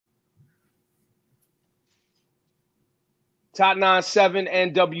Top 97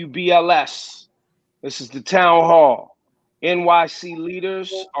 and WBLS. This is the town hall. NYC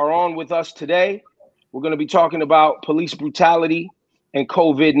leaders are on with us today. We're going to be talking about police brutality and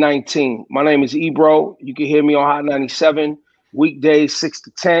COVID-19. My name is Ebro. You can hear me on Hot 97, weekdays 6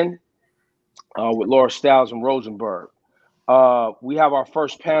 to 10 with Laura Stiles and Rosenberg. We have our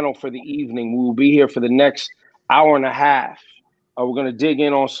first panel for the evening. We will be here for the next hour and a half. We're going to dig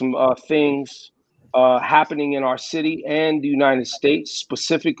in on some things happening in our city and the United States,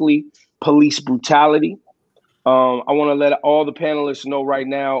 specifically police brutality. I want to let all the panelists know right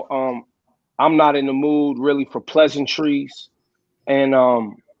now, I'm not in the mood really for pleasantries and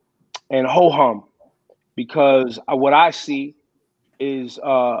ho-hum, because what I see is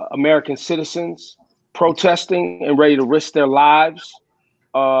American citizens protesting and ready to risk their lives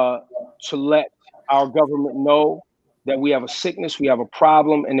to let our government know that we have a sickness, we have a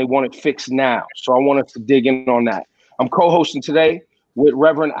problem, and they want it fixed now. So I want us to dig in on that. I'm co-hosting today with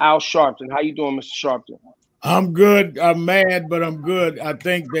Rev Al Sharpton. How you doing, Mr. Sharpton? I'm good. I'm mad, but I'm good. I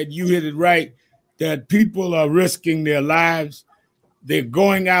think that you hit it right, that people are risking their lives. They're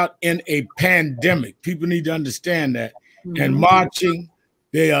going out in a pandemic. People need to understand that. And marching,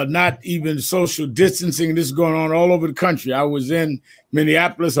 they are not even social distancing. This is going on all over the country. I was in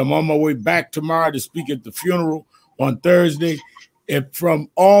Minneapolis. I'm on my way back tomorrow to speak at the funeral on Thursday. From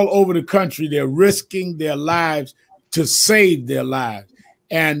all over the country, they're risking their lives to save their lives.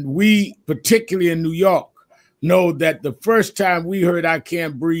 And we, particularly in New York, know that the first time we heard "I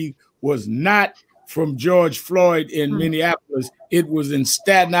Can't Breathe" was not from George Floyd in Minneapolis. It was in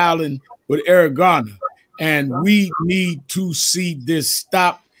Staten Island with Eric Garner. And we need to see this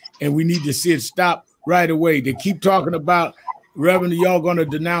stop, and we need to see it stop right away. They keep talking about, Reverend, y'all going to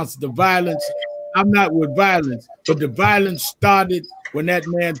denounce the violence. I'm not with violence, but the violence started when that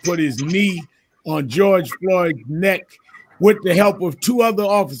man put his knee on George Floyd's neck with the help of two other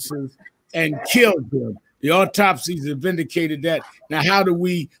officers and killed him. The autopsies have vindicated that. Now, how do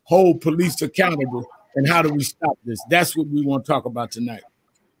we hold police accountable, and how do we stop this? That's what we want to talk about tonight.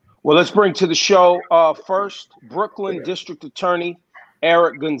 Well, let's bring to the show first Brooklyn District Attorney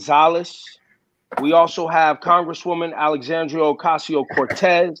Eric Gonzalez. We also have Congresswoman Alexandria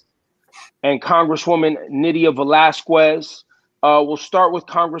Ocasio-Cortez and Congresswoman Nydia Velázquez. We'll start with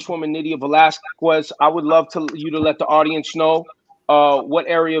Congresswoman Nydia Velázquez. I would love you to let the audience know what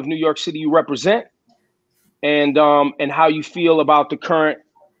area of New York City you represent, and how you feel about the current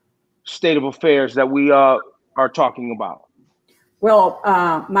state of affairs that we are talking about. Well,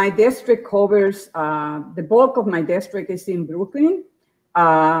 my district covers, the bulk of my district is in Brooklyn,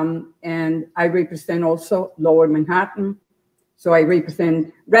 and I represent also Lower Manhattan. So I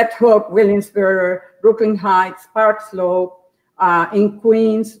represent Red Hook, Williamsburg, Brooklyn Heights, Park Slope, in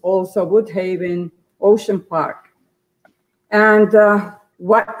Queens, also Woodhaven, Ocean Park. And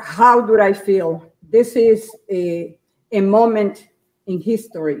how do I feel? This is a moment in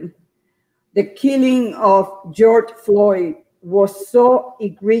history. The killing of George Floyd was so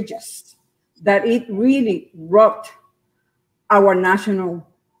egregious that it really rocked our national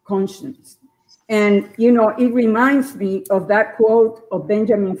conscience. And, you know, it reminds me of that quote of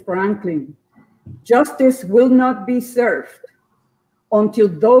Benjamin Franklin: "Justice will not be served until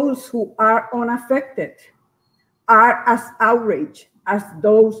those who are unaffected are as outraged as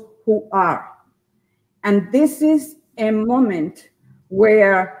those who are." And this is a moment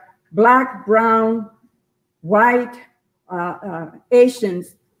where Black, brown, white,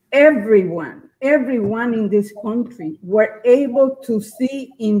 Asians, everyone in this country were able to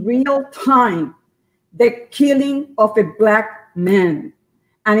see in real time the killing of a Black man.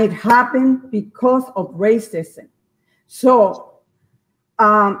 And it happened because of racism. So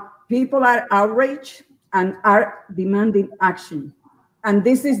people are outraged and are demanding action. And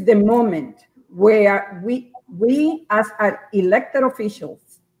this is the moment where we as our elected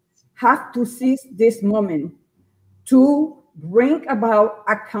officials have to seize this moment to bring about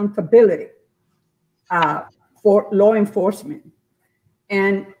accountability for law enforcement.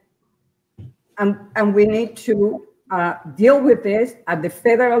 And we need to deal with this at the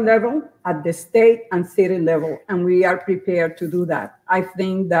federal level, at the state and city level, and we are prepared to do that. I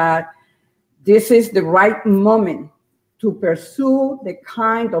think that this is the right moment to pursue the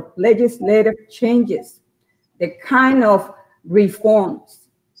kind of legislative changes, the kind of reforms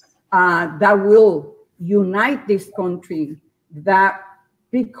that will unite this country. That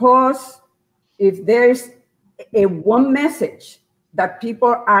because if there's a one message that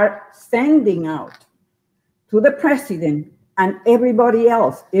people are sending out to the president and everybody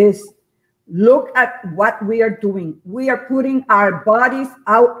else is, look at what we are doing. We are putting our bodies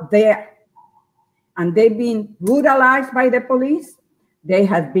out there. and they've been brutalized by the police. They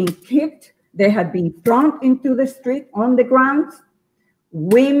have been kicked. They have been thrown into the street on the ground.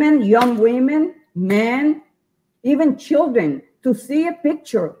 Women, young women, men, even children, to see a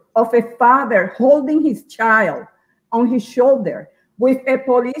picture of a father holding his child on his shoulder with a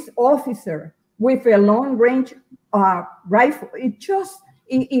police officer with a long-range rifle.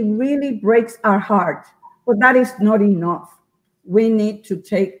 It really breaks our heart. But that is not enough. We need to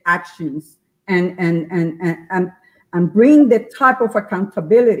take actions and bring the type of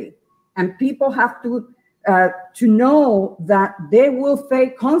accountability. And people have to know that they will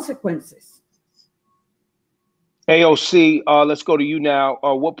face consequences. AOC, let's go to you now.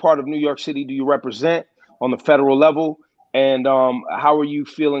 What part of New York City do you represent on the federal level? And how are you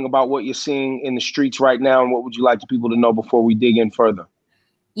feeling about what you're seeing in the streets right now? And what would you like the people to know before we dig in further?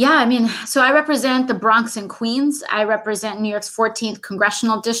 Yeah, I mean, so I represent the Bronx and Queens. I represent New York's 14th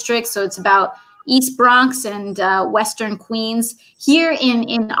congressional district. So it's about East Bronx and Western Queens. Here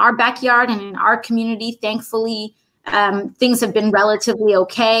in our backyard and in our community, thankfully, things have been relatively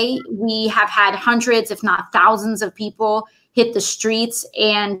okay. We have had hundreds, if not thousands of people hit the streets,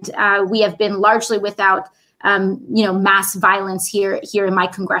 and we have been largely without mass violence here in my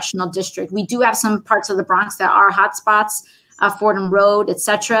congressional district. We do have some parts of the Bronx that are hotspots, Fordham Road,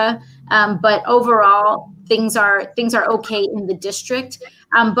 etc. But overall, things are okay in the district.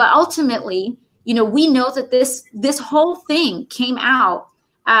 But ultimately, we know that this whole thing came out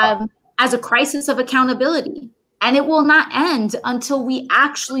as a crisis of accountability, and it will not end until we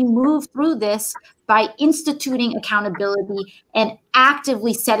actually move through this by instituting accountability and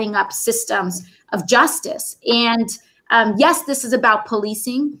actively setting up systems of justice. And yes, this is about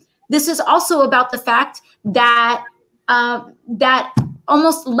policing. This is also about the fact that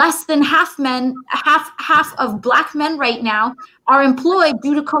almost less than half of Black men right now are employed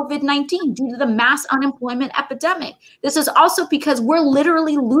due to COVID-19, due to the mass unemployment epidemic. This is also because we're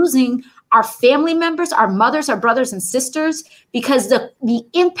literally losing our family members, our mothers, our brothers and sisters, because the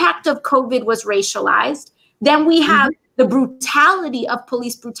impact of COVID was racialized. Then we have the brutality of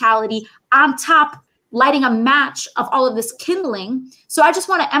police brutality on top, lighting a match of all of this kindling. So I just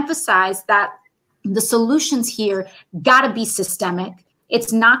want to emphasize that the solutions here got to be systemic.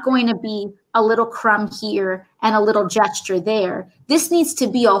 It's not going to be a little crumb here and a little gesture there. This needs to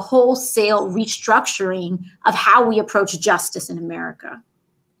be a wholesale restructuring of how we approach justice in America.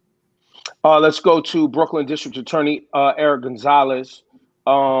 Let's go to Brooklyn District Attorney Eric Gonzalez.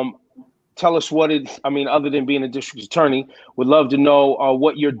 Tell us other than being a district attorney, would love to know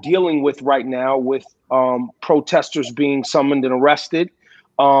what you're dealing with right now with protesters being summoned and arrested,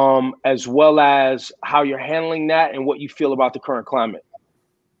 as well as how you're handling that and what you feel about the current climate.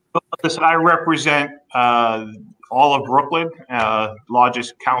 Listen, I represent all of Brooklyn,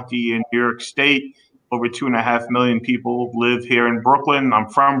 largest county in New York State. Over 2.5 million people live here in Brooklyn. I'm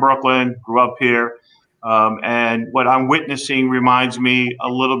from Brooklyn, grew up here. And what I'm witnessing reminds me a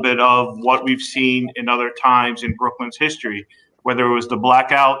little bit of what we've seen in other times in Brooklyn's history, whether it was the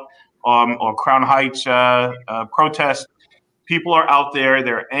blackout or Crown Heights protest. People are out there,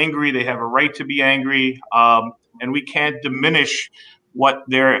 they're angry, they have a right to be angry, and we can't diminish what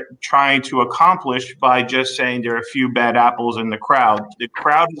they're trying to accomplish by just saying there are a few bad apples in the crowd. The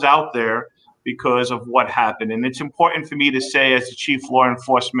crowd is out there because of what happened. And it's important for me to say, as the chief law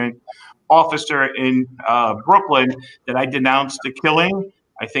enforcement officer in Brooklyn, that I denounce the killing.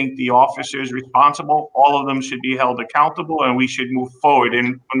 I think the officers responsible, all of them should be held accountable, and we should move forward.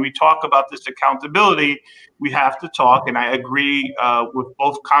 And when we talk about this accountability, we have to talk, and I agree with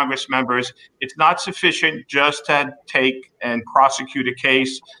both Congress members, it's not sufficient just to take and prosecute a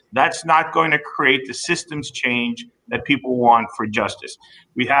case. That's not going to create the systems change that people want for justice.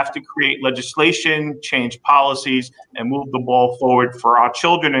 We have to create legislation, change policies, and move the ball forward for our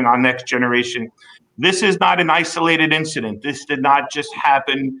children and our next generation. This is not an isolated incident. This did not just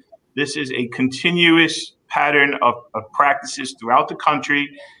happen. This is a continuous pattern of practices throughout the country.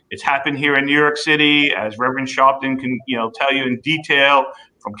 It's happened here in New York City, as Reverend Sharpton can tell you in detail,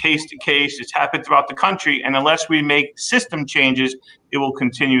 from case to case. It's happened throughout the country, and unless we make system changes, it will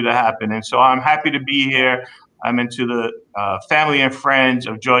continue to happen. And so I'm happy to be here. I'm into the family and friends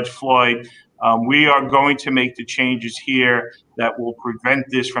of George Floyd. We are going to make the changes here that will prevent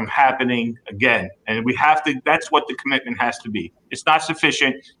this from happening again. And we have to, that's what the commitment has to be. It's not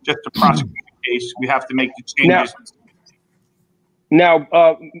sufficient just to prosecute the case. We have to make the changes. Now,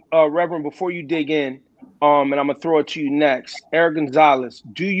 Reverend, before you dig in, and I'm gonna throw it to you next, Eric Gonzalez,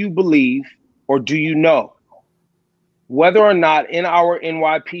 do you believe or do you know whether or not in our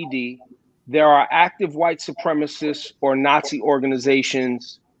NYPD there are active white supremacists or Nazi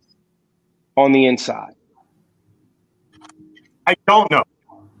organizations on the inside? I don't know,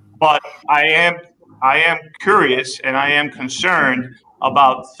 but I am curious and I am concerned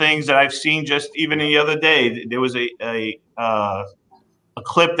about things that I've seen just even the other day. There was a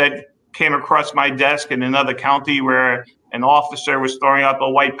clip that came across my desk in another county where an officer was throwing up a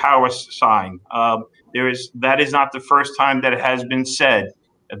white power sign. That is not the first time that it has been said.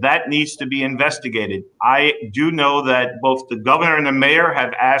 That needs to be investigated. I do know that both the governor and the mayor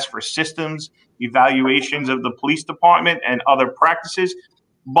have asked for systems evaluations of the police department and other practices.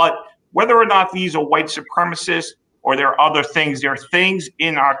 But whether or not these are white supremacists or there are other things, there are things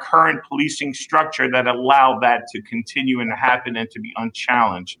in our current policing structure that allow that to continue and happen and to be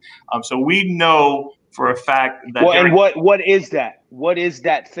unchallenged. So we know for a fact that. Well, and what is that? What is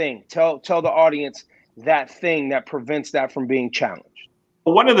that thing? Tell the audience that thing that prevents that from being challenged.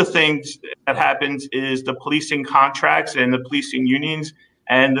 One of the things that happens is the policing contracts and the policing unions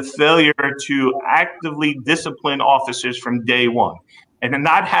and the failure to actively discipline officers from day one. And then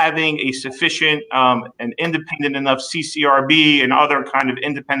not having a sufficient and independent enough CCRB and other kind of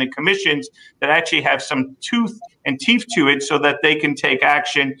independent commissions that actually have some tooth and teeth to it so that they can take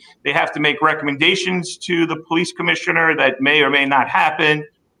action. They have to make recommendations to the police commissioner that may or may not happen.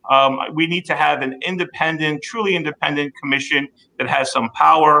 We need to have an independent, truly independent commission that has some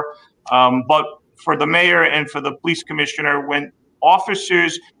power. But for the mayor and for the police commissioner, when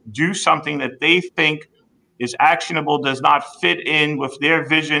officers do something that they think is actionable, does not fit in with their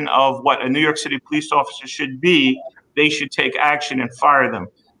vision of what a New York City police officer should be, they should take action and fire them.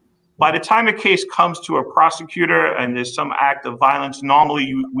 By the time a case comes to a prosecutor and there's some act of violence,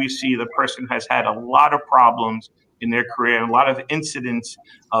 normally we see the person has had a lot of problems in their career, a lot of incidents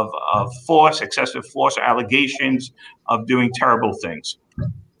of force, excessive force, or allegations of doing terrible things.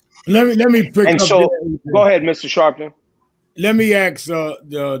 Let me pick and up. So, go ahead, Mr. Sharpton. Let me ask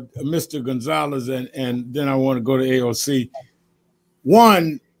Mr. Gonzalez, and then I want to go to AOC.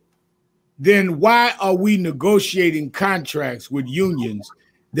 One, then why are we negotiating contracts with unions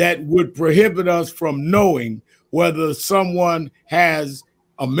that would prohibit us from knowing whether someone has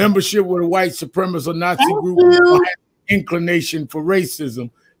a membership with a white supremacist or Nazi group or has inclination for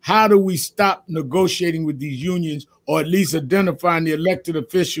racism? How do we stop negotiating with these unions, or at least identifying the elected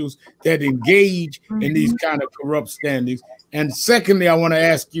officials that engage in these kind of corrupt standings? And secondly, I want to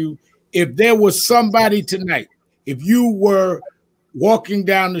ask you, if there was somebody tonight, if you were walking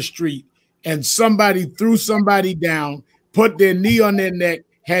down the street and somebody threw somebody down, put their knee on their neck,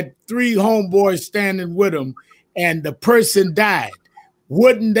 had 3 homeboys standing with them, and the person died,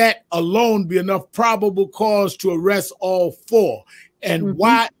 wouldn't that alone be enough probable cause to arrest all 4? And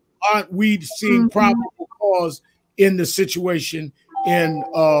why aren't we seeing probable cause in the situation in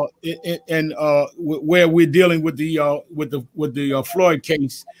where we're dealing with the Floyd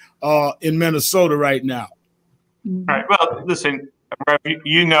case in Minnesota right now? All right. Well, listen,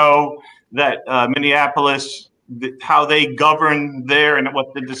 you know that Minneapolis, how they govern there and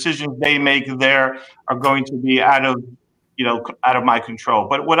what the decisions they make there are going to be out of my control.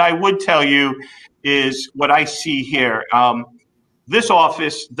 But what I would tell you is what I see here. This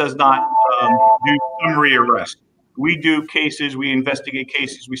office does not do summary arrest. We do cases, we investigate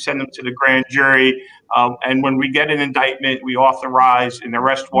cases, we send them to the grand jury, and when we get an indictment, we authorize an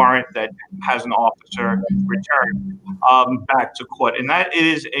arrest warrant that has an officer return back to court. And that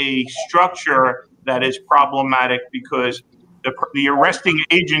is a structure that is problematic because the arresting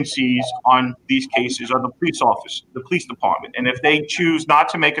agencies on these cases are the police office, the police department. And if they choose not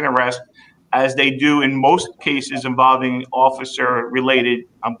to make an arrest, as they do in most cases involving officer-related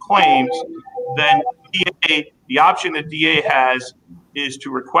claims, then the option the DA has is to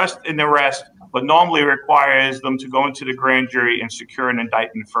request an arrest, but normally requires them to go into the grand jury and secure an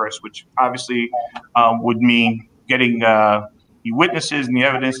indictment first, which obviously would mean getting the witnesses and the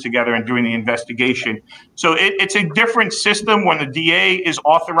evidence together and doing the investigation. So it's a different system when the DA is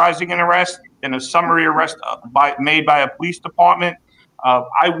authorizing an arrest than a summary arrest made by a police department.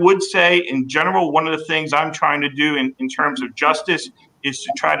 I would say, in general, one of the things I'm trying to do in terms of justice is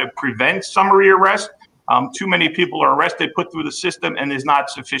to try to prevent summary arrest. Too many people are arrested, put through the system, and there's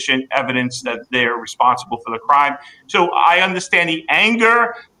not sufficient evidence that they're responsible for the crime. So I understand the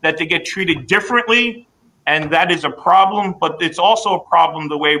anger that they get treated differently, and that is a problem, but it's also a problem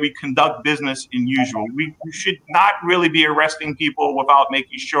the way we conduct business in usual. We should not really be arresting people without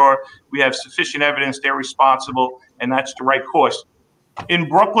making sure we have sufficient evidence they're responsible, and that's the right course. In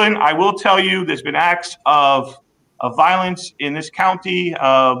Brooklyn, I will tell you, there's been acts of violence in this county.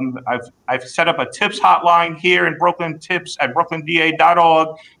 I've set up a tips hotline here in Brooklyn, tips at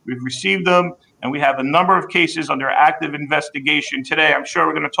brooklynda.org. We've received them. And we have a number of cases under active investigation today. I'm sure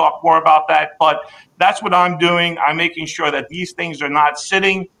we're going to talk more about that, but that's what I'm doing. I'm making sure that these things are not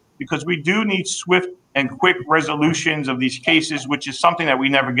sitting, because we do need swift and quick resolutions of these cases, which is something that we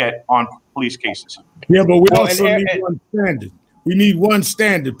never get on police cases. Yeah, but we also need one standard. We need one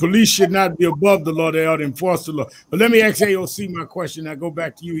standard. Police should not be above the law. They ought to enforce the law. But let me ask AOC my question. I go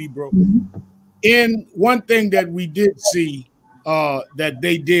back to you, Ebro. In one thing that we did see that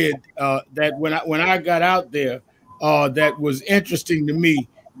they did, that when I got out there, that was interesting to me,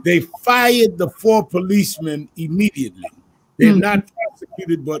 they fired the 4 policemen immediately. They're not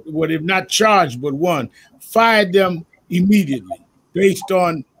prosecuted, but they've not charged, but one fired them immediately based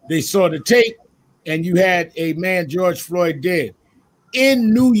on they saw the tape, and you had a man, George Floyd, dead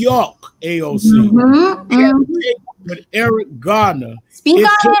in New York. AOC with Eric Garner. It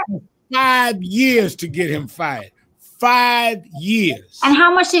took 5 years to get him fired. 5 years. And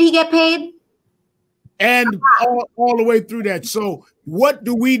how much did he get paid? And all the way through that. So what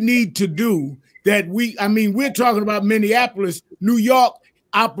do we need to do that we're talking about Minneapolis, New York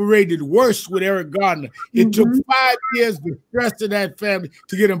operated worse with Eric Garner. It took 5 years, the stress of that family,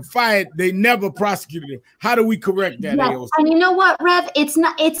 to get him fired. They never prosecuted him. How do we correct that, AOC? And you know what, Rev?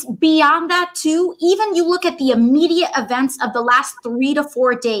 It's beyond that too. Even you look at the immediate events of the last 3 to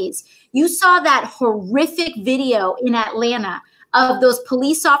 4 days. You saw that horrific video in Atlanta of those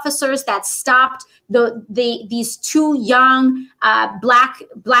police officers that stopped these 2 young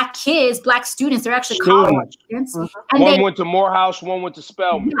black kids, black students. They're actually college students. And one went to Morehouse, one went to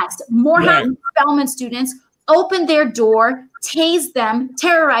Spelman. Yes, Morehouse and Spelman students opened their door, tased them,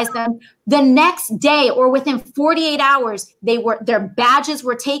 terrorized them. The next day, or within 48 hours, their badges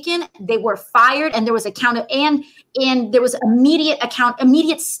were taken, they were fired, and there was and there was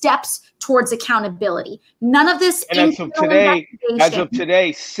immediate steps towards accountability. None of this. And as of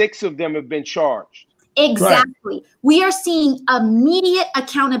today, 6 of them have been charged. Exactly. Right. We are seeing immediate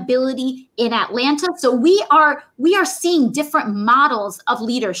accountability in Atlanta. So we are seeing different models of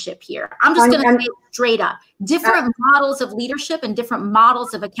leadership here. I'm just going to say it straight up. Different models of leadership and different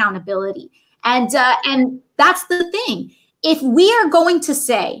models of accountability. And that's the thing. If we are going to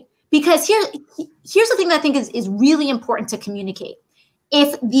say, because here's the thing that I think is really important to communicate.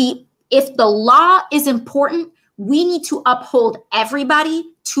 If the law is important, we need to uphold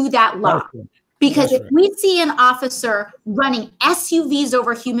everybody to that law. Okay. Because if we see an officer running SUVs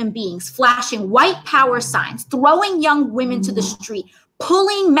over human beings, flashing white power signs, throwing young women to the street,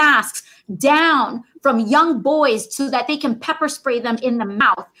 pulling masks down from young boys so that they can pepper spray them in the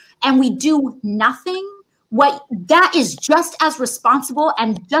mouth, and we do nothing, that is just as responsible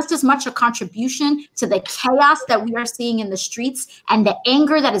and just as much a contribution to the chaos that we are seeing in the streets and the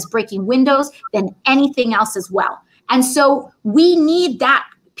anger that is breaking windows than anything else as well. And so we need that.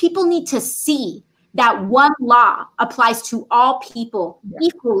 People need to see that one law applies to all people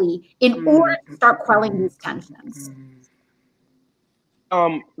equally in order to start quelling these tensions.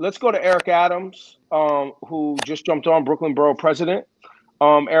 Let's go to Eric Adams, who just jumped on, Brooklyn Borough President.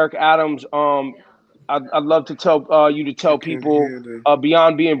 Eric Adams, I'd love to tell you to tell people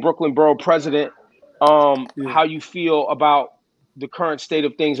beyond being Brooklyn Borough President, how you feel about the current state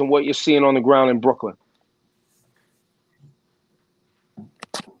of things and what you're seeing on the ground in Brooklyn.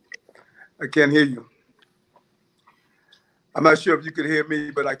 I can't hear you. I'm not sure if you could hear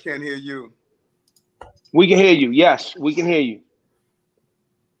me, but I can't hear you. We can hear you. Yes, we can hear you.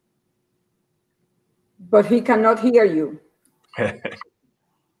 But he cannot hear you.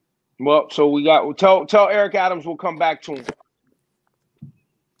 Well, so we got tell Eric Adams we'll come back to him.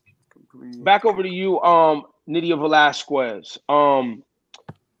 Back over to you, Nydia Velasquez. I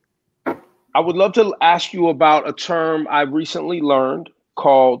would love to ask you about a term I recently learned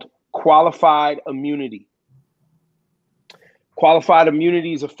called qualified immunity. Qualified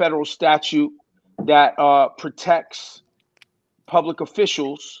immunity is a federal statute that protects public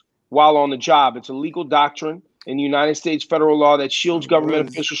officials while on the job. It's a legal doctrine in the United States federal law that shields government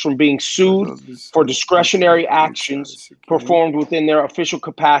officials from being sued for discretionary actions performed within their official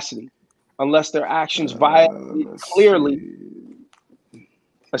capacity, unless their actions violate clearly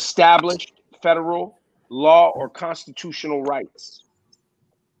established federal law or constitutional rights.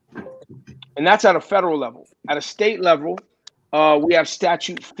 And that's at a federal level. At a state level, we have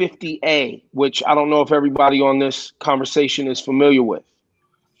Statute 50A, which I don't know if everybody on this conversation is familiar with.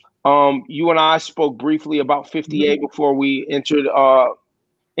 You and I spoke briefly about 50A before we entered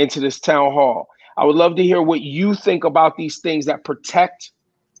into this town hall. I would love to hear what you think about these things that protect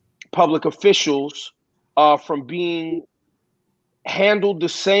public officials from being handled the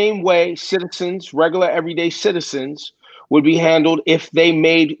same way citizens, regular everyday citizens, would be handled if they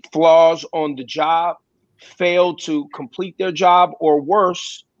made flaws on the job, failed to complete their job, or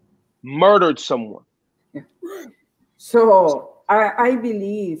worse, murdered someone? So I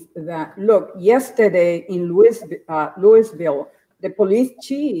believe that, look, yesterday in Louisville, the police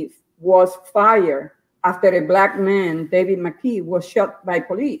chief was fired after a black man, David McKee, was shot by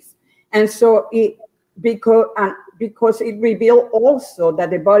police. And so because it revealed also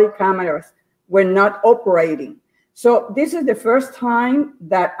that the body cameras were not operating. So this is the first time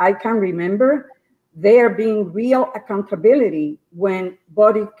that I can remember there being real accountability when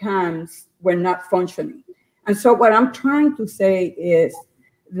body cams were not functioning. And so what I'm trying to say is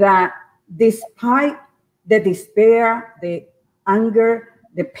that despite the despair, the anger,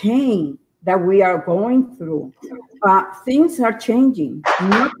 the pain that we are going through, things are changing,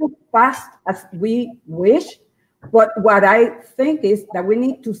 not as fast as we wish, but what I think is that we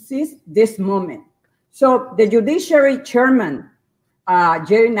need to seize this moment. So the Judiciary Chairman,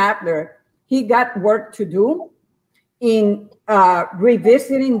 Jerry Nadler, he got work to do in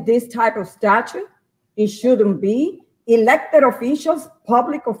revisiting this type of statute. It shouldn't be. Elected officials,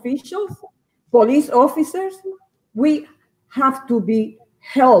 public officials, police officers, we have to be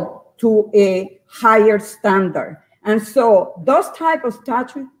held to a higher standard. And so those type of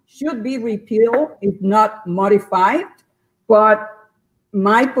statutes should be repealed, if not modified. But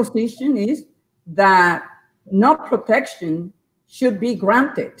my position is that no protection should be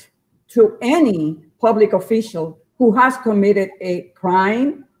granted to any public official who has committed a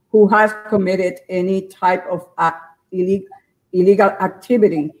crime, who has committed any type of illegal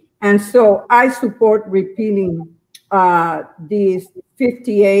activity. And so I support repealing this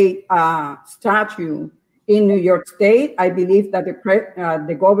 58 statute in New York State. I believe that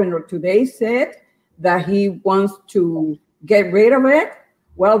the governor today said that he wants to get rid of it.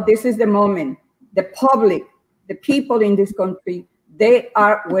 Well, this is the moment. The public, the people in this country, they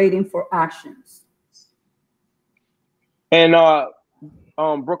are waiting for actions. And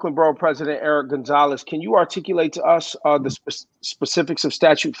Brooklyn Borough President Eric Gonzalez, can you articulate to us the specifics of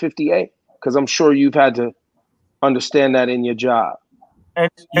Statute 58? Because I'm sure you've had to understand that in your job.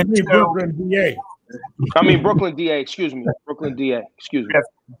 Brooklyn DA. I mean, Brooklyn DA, excuse me. Brooklyn DA, excuse me.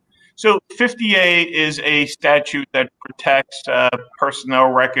 So 58 is a statute that protects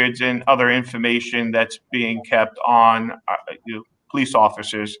personnel records and other information that's being kept on police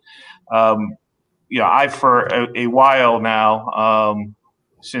officers. I've for a while now,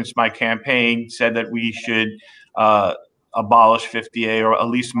 since my campaign, said that we should abolish 58 or at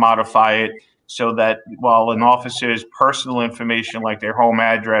least modify it so that while an officer's personal information like their home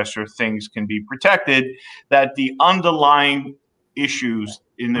address or things can be protected, that the underlying issues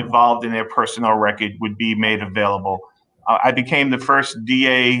involved in their personnel record would be made available. I became the first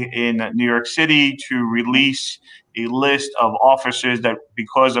DA in New York City to release a list of officers that,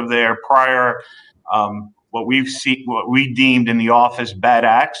 because of their prior what we deemed in the office bad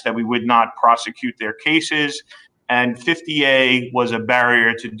acts, that we would not prosecute their cases. And 50A was a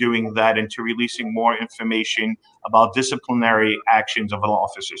barrier to doing that and to releasing more information about disciplinary actions of an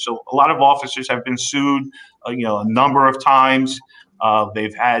officer. So a lot of officers have been sued, a number of times.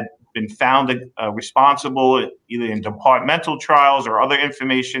 They've been found responsible either in departmental trials or other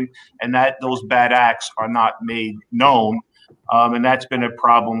information, and that those bad acts are not made known. And that's been a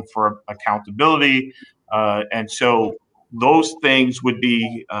problem for accountability. And so those things would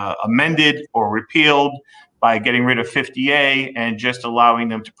be amended or repealed by getting rid of 50A and just allowing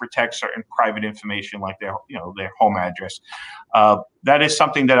them to protect certain private information like their home address. That is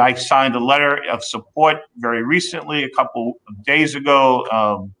something that I signed a letter of support very recently, a couple of days ago,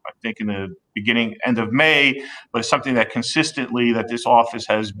 I think in the end of May, but it's something that consistently that this office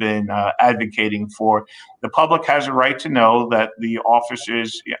has been advocating for. The public has a right to know that the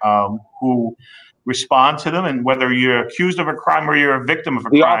officers who respond to them, and whether you're accused of a crime or you're a victim of a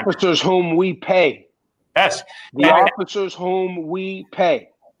crime. The officers whom we pay. Yes. The officers whom we pay.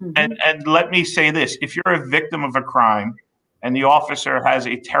 And let me say this, if you're a victim of a crime and the officer has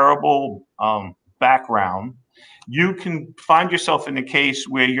a terrible background, you can find yourself in a case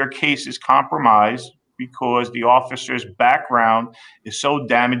where your case is compromised because the officer's background is so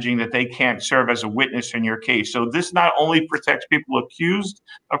damaging that they can't serve as a witness in your case. So this not only protects people accused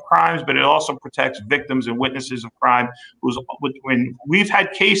of crimes, but it also protects victims and witnesses of crime. When we've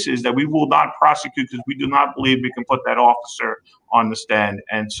had cases that we will not prosecute because we do not believe we can put that officer on the stand.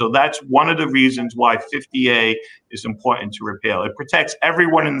 And so that's one of the reasons why 50A is important to repeal. It protects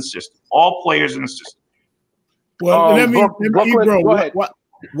everyone in the system, all players in the system. Well, let me Brooklyn, go ahead.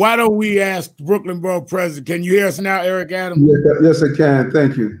 Why don't we ask Brooklyn Borough President? Can you hear us now, Eric Adams? Yes, I can.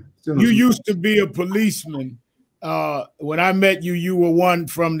 Thank you. You used to be a policeman when I met you, you were one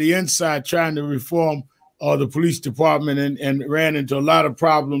from the inside trying to reform the police department and ran into a lot of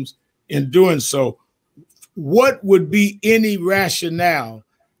problems in doing so. What would be any rationale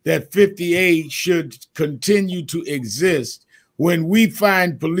that 50A should continue to exist when we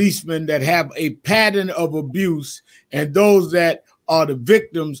find policemen that have a pattern of abuse and those that are the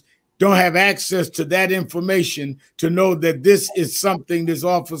victims don't have access to that information to know that this is something this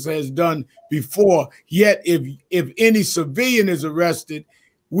officer has done before? Yet if any civilian is arrested,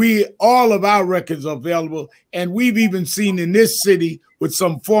 all of our records are available. And we've even seen in this city with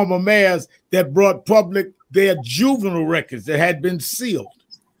some former mayors that brought public their juvenile records that had been sealed.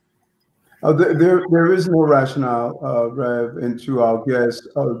 There is no rationale, Rev, and to our guests.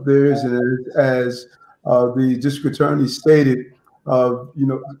 There isn't, as the district attorney stated,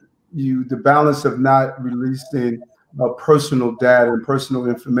 the balance of not releasing personal data and personal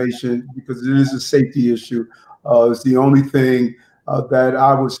information, because it is a safety issue, is the only thing that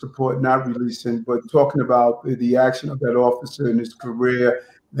I would support not releasing. But talking about the action of that officer in his career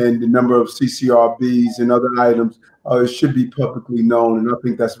and the number of CCRBs and other items, it should be publicly known, and I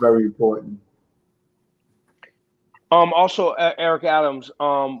think that's very important. Also, Eric Adams,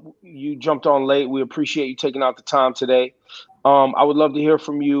 you jumped on late. We appreciate you taking out the time today. I would love to hear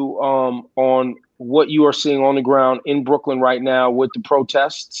from you on what you are seeing on the ground in Brooklyn right now with the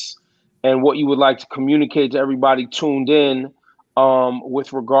protests, and what you would like to communicate to everybody tuned in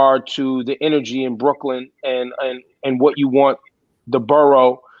with regard to the energy in Brooklyn and what you want the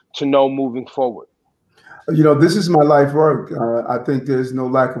borough to know moving forward. This is my life work. I think there's no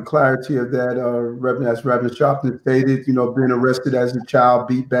lack of clarity of that. As Rev Al Sharpton stated, being arrested as a child,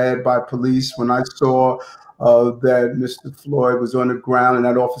 beat bad by police. When I saw that Mr. Floyd was on the ground and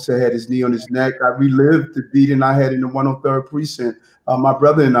that officer had his knee on his neck, I relived the beating I had in the 103rd precinct, my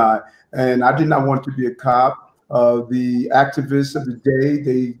brother and I did not want to be a cop. The activists of the day,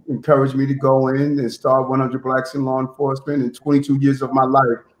 they encouraged me to go in and start 100 Blacks in Law Enforcement, and 22 years of my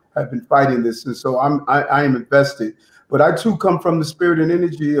life have been fighting this, and so I am invested. But I too come from the spirit and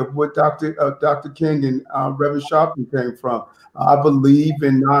energy of what Dr. King and Rev Al Sharpton came from. I believe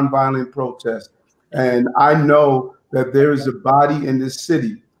in nonviolent protest, and I know that there is a body in this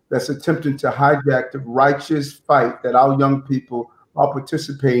city that's attempting to hijack the righteous fight that our young people are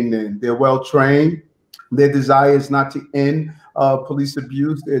participating in. They're well trained. Their desire is not to end police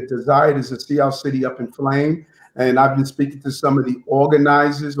abuse. Their desire is to see our city up in flame. And I've been speaking to some of the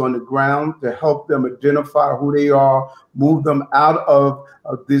organizers on the ground to help them identify who they are, move them out of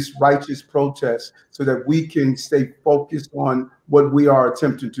this righteous protest so that we can stay focused on what we are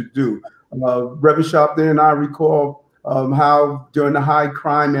attempting to do. Rev Al Sharpton and I recall how during the high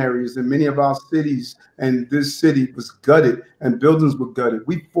crime areas in many of our cities, and this city was gutted and buildings were gutted.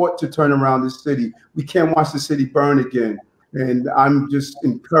 We fought to turn around this city. We can't watch the city burn again. And I'm just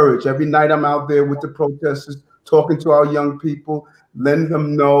encouraged. Every night I'm out there with the protesters, talking to our young people, letting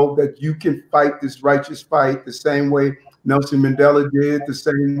them know that you can fight this righteous fight the same way Nelson Mandela did, the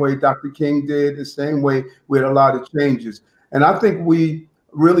same way Dr. King did, the same way we had a lot of changes. And I think we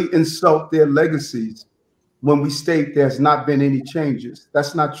really insult their legacies when we state there's not been any changes.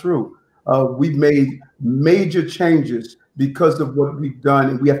 That's not true. We've made major changes because of what we've done,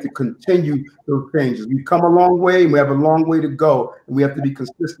 and we have to continue those changes. We've come a long way, and we have a long way to go, and we have to be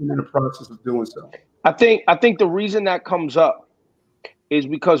consistent in the process of doing so. I think the reason that comes up is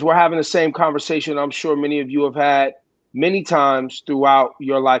because we're having the same conversation I'm sure many of you have had many times throughout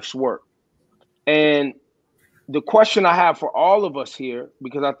your life's work. And the question I have for all of us here,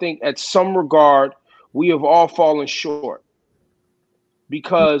 because I think at some regard, we have all fallen short,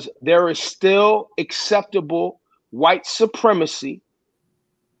 because there is still acceptable white supremacy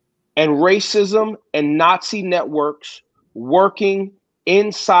and racism and Nazi networks working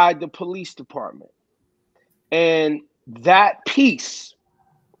inside the police department. And that piece,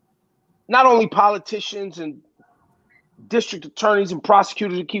 not only politicians and district attorneys and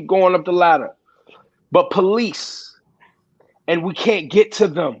prosecutors who keep going up the ladder, but police, and we can't get to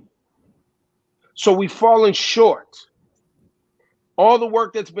them. So we've fallen short. All the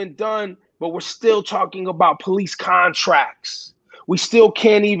work that's been done, but we're still talking about police contracts. We still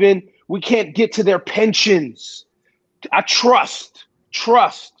can't get to their pensions. I trust,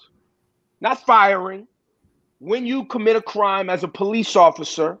 not firing. When you commit a crime as a police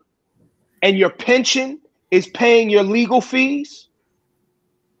officer and your pension is paying your legal fees,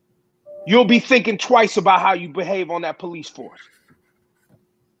 you'll be thinking twice about how you behave on that police force.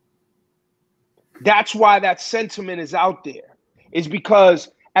 That's why that sentiment is out there, is because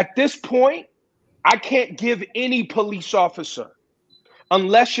at this point, I can't give any police officer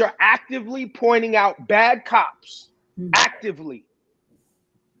unless you're actively pointing out bad cops, actively,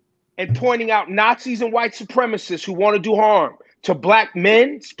 and pointing out Nazis and white supremacists who want to do harm to black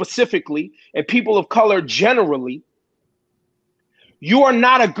men specifically and people of color generally, you are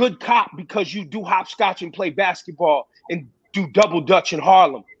not a good cop because you do hopscotch and play basketball and do double dutch in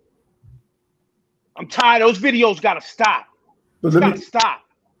Harlem. I'm tired. Those videos got to stop. It's got to stop.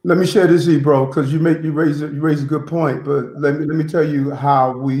 Let me share this, Ebro, because you raise a good point. But let me tell you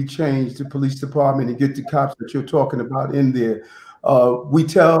how we change the police department and get the cops that you're talking about in there. We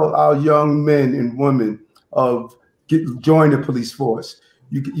tell our young men and women join the police force.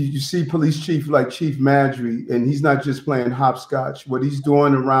 You see police chief like Chief Madry, and he's not just playing hopscotch. What he's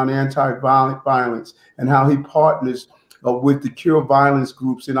doing around anti-violence and how he partners with the Cure Violence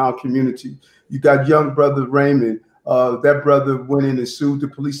groups in our community. You got young brother Raymond. That brother went in and sued the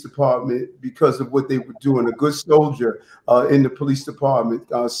police department because of what they were doing. A good soldier in the police department,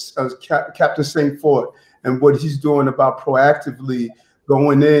 Captain St. Fort, and what he's doing about proactively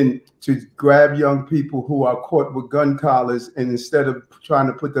going in to grab young people who are caught with gun collars, and instead of trying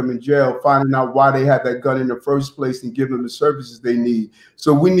to put them in jail, finding out why they had that gun in the first place and give them the services they need.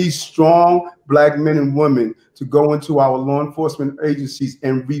 So we need strong black men and women to go into our law enforcement agencies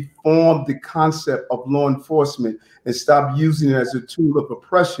and reform the concept of law enforcement and stop using it as a tool of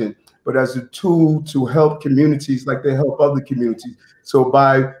oppression, but as a tool to help communities like they help other communities. So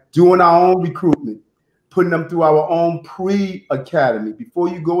by doing our own recruitment, putting them through our own pre-academy. Before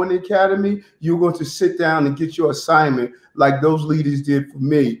you go in the academy, you're going to sit down and get your assignment like those leaders did for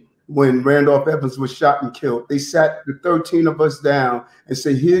me when Randolph Evans was shot and killed. They sat the 13 of us down and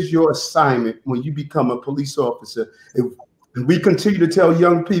say, here's your assignment when you become a police officer. If we continue to tell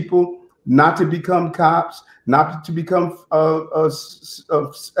young people not to become cops, not to become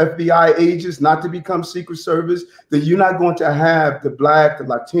FBI agents, not to become Secret Service, then you're not going to have the Black, the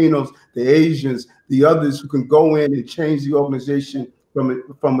Latinos, the Asians, the others who can go in and change the organization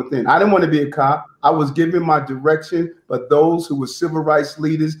from within. I didn't want to be a cop. I was given my direction, but those who were civil rights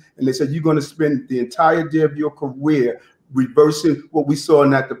leaders, and they said, you're going to spend the entire day of your career reversing what we saw in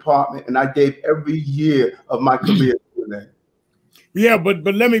that department. And I gave every year of my career to that. Yeah, but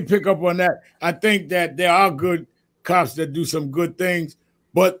let me pick up on that. I think that there are good cops that do some good things,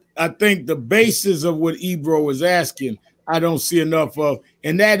 but I think the basis of what Ebro was asking, I don't see enough of,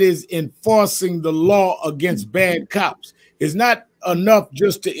 and that is enforcing the law against bad cops. It's not enough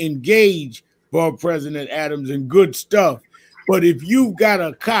just to engage for President Adams in good stuff, but if you've got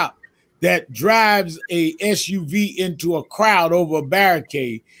a cop that drives a SUV into a crowd over a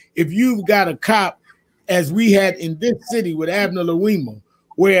barricade, if you've got a cop, as we had in this city with Abner Louima,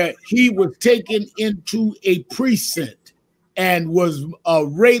 where he was taken into a precinct and was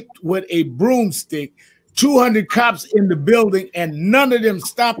raped with a broomstick, 200 cops in the building, and none of them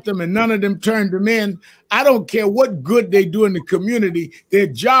stopped them and none of them turned them in. I don't care what good they do in the community. Their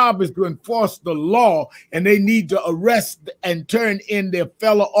job is to enforce the law, and they need to arrest and turn in their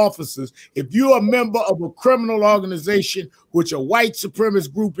fellow officers. If you're a member of a criminal organization, which a white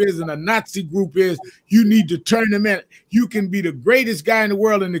supremacist group is and a Nazi group is, you need to turn them in. You can be the greatest guy in the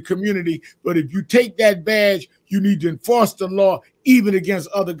world in the community, but if you take that badge, you need to enforce the law even against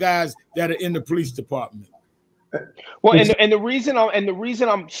other guys that are in the police department. Well, and the reason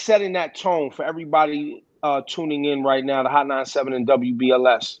I'm setting that tone for everybody tuning in right now to Hot 97 and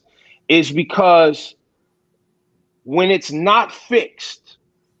WBLS is because when it's not fixed,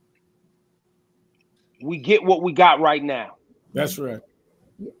 we get what we got right now. That's right.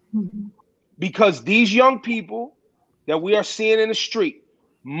 Because these young people that we are seeing in the street,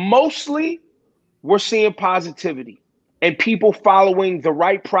 mostly we're seeing positivity and people following the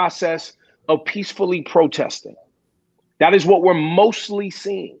right process of peacefully protesting. That is what we're mostly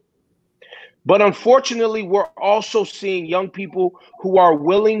seeing. But unfortunately, we're also seeing young people who are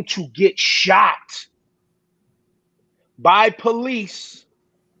willing to get shot by police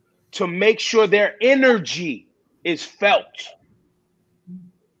to make sure their energy is felt.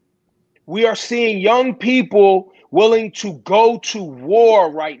 We are seeing young people willing to go to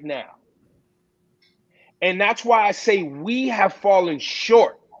war right now. And that's why I say we have fallen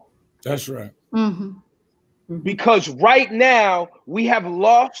short. That's right. Mm-hmm. Because right now we have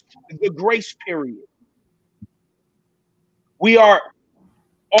lost the grace period. We are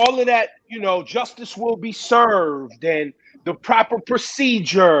all of that, justice will be served and the proper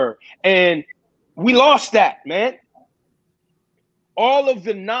procedure. And we lost that, man. All of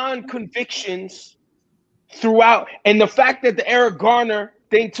the non-convictions throughout. And the fact that the Eric Garner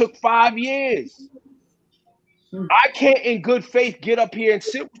thing took 5 years. I can't in good faith get up here and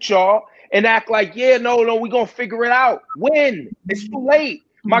sit with y'all and act like, yeah, no, we're going to figure it out. When? It's too late.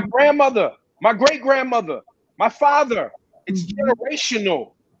 My grandmother, my great-grandmother, my father, it's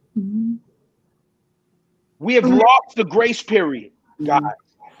generational. We have lost the grace period, guys.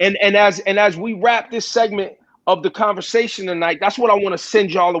 And as we wrap this segment of the conversation tonight, that's what I want to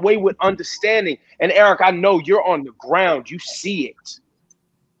send y'all away with, understanding. And Eric, I know you're on the ground. You see it.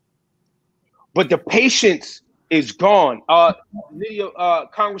 But the patience is gone.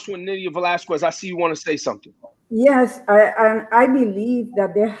 Congresswoman Nydia Velasquez, I see you want to say something. Yes, I believe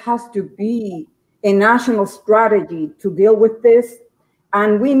that there has to be a national strategy to deal with this.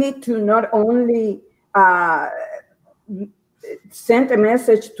 And we need to not only send a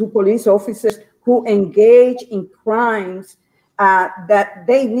message to police officers who engage in crimes, that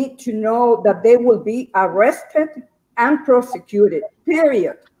they need to know that they will be arrested and prosecuted,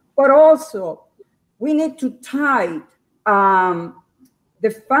 period. But also, we need to tie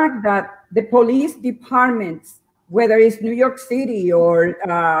the fact that the police departments, whether it's New York City or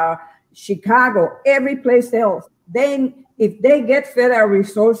Chicago, every place else, then if they get federal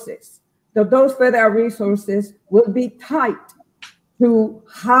resources, those federal resources will be tied to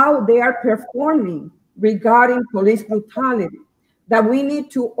how they are performing regarding police brutality. That we need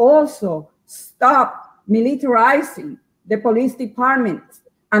to also stop militarizing the police departments,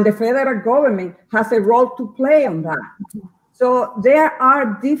 and the federal government has a role to play on that. So there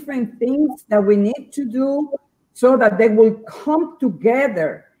are different things that we need to do so that they will come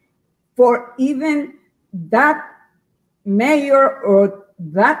together for even that mayor or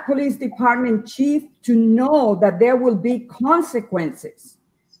that police department chief to know that there will be consequences,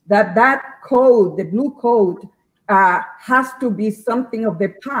 that code, the blue code, has to be something of the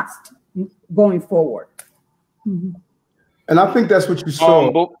past going forward. And I think that's what you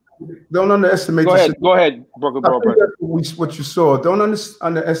saw. Don't underestimate. Go ahead, Brooklyn. What you saw. Don't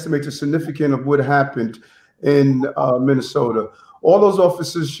underestimate the significance of what happened in Minnesota. All those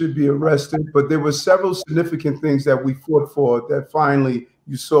officers should be arrested, but there were several significant things that we fought for that finally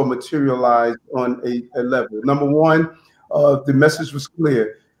you saw materialize on a level. Number one, the message was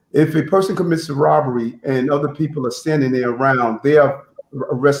clear. If a person commits a robbery and other people are standing there around, they are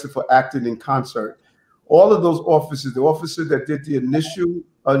arrested for acting in concert. All of those officers, the officer that did the initial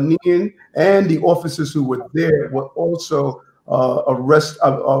kneeing and the officers who were there were also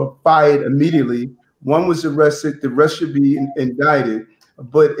fired immediately. One was arrested, the rest should be indicted,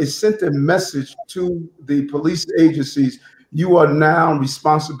 but it sent a message to the police agencies. You are now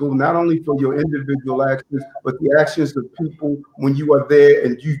responsible not only for your individual actions, but the actions of people when you are there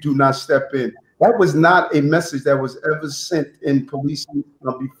and you do not step in. That was not a message that was ever sent in policing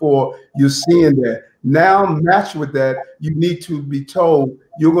before. You're seeing that. Now, matched with that, you need to be told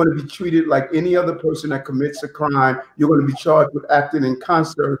you're going to be treated like any other person that commits a crime. You're going to be charged with acting in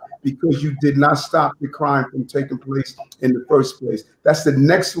concert because you did not stop the crime from taking place in the first place. That's the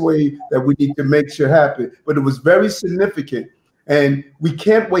next way that we need to make sure happen. But it was very significant, and we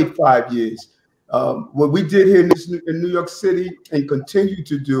can't wait 5 years. What we did here in New York City and continue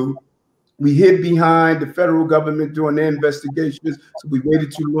to do, we hid behind the federal government doing their investigations, so we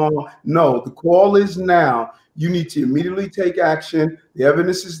waited too long. No, the call is now. You need to immediately take action. The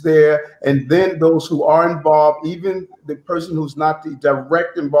evidence is there. And then those who are involved, even the person who's not the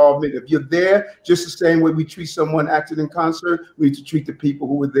direct involvement, if you're there, just the same way we treat someone acting in concert, we need to treat the people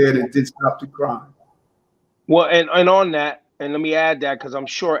who were there and did stop the crime. Well, and on that, and let me add that because I'm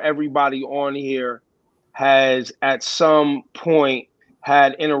sure everybody on here has at some point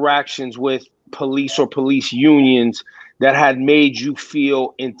had interactions with police or police unions that had made you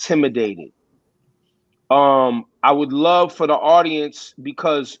feel intimidated. I would love for the audience,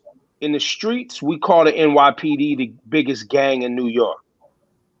 because in the streets, we call the NYPD the biggest gang in New York.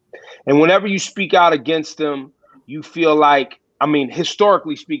 And whenever you speak out against them, you feel like, I mean,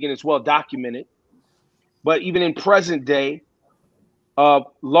 historically speaking, it's well documented, but even in present day,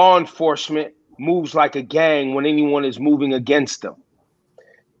 law enforcement moves like a gang when anyone is moving against them.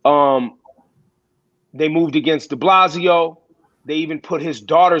 They moved against de Blasio. They even put his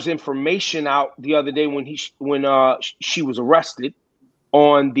daughter's information out the other day when she was arrested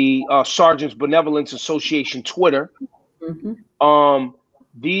on the Sergeants Benevolence Association Twitter. Mm-hmm.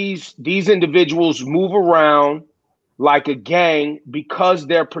 These individuals move around like a gang because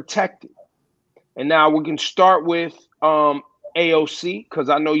they're protected. And now we can start with AOC, because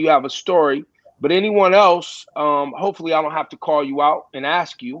I know you have a story. But anyone else, hopefully I don't have to call you out and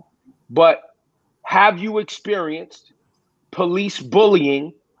ask you, but have you experienced police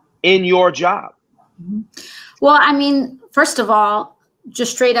bullying in your job? Well, I mean, first of all,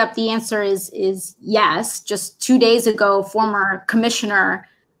 just straight up, the answer is yes. Just 2 days ago, former commissioner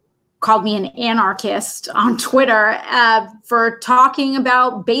called me an anarchist on Twitter for talking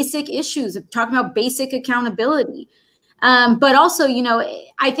about basic issues, talking about basic accountability. But also, you know,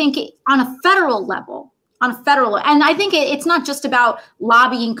 I think on a federal level, and I think it's not just about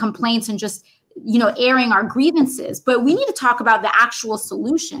lobbying complaints and just, you know, airing our grievances, but we need to talk about the actual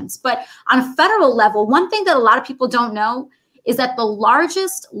solutions. But on a federal level, one thing that a lot of people don't know is that the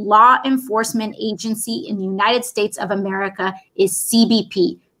largest law enforcement agency in the United States of America is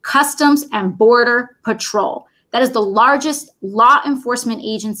CBP, Customs and Border Patrol. That is the largest law enforcement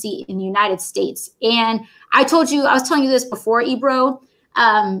agency in the United States. And I was telling you this before, Ebro,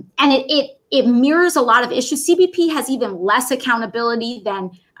 and it mirrors a lot of issues. CBP has even less accountability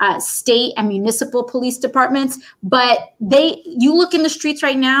than state and municipal police departments, but you look in the streets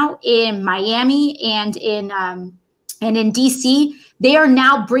right now in Miami and in DC, they are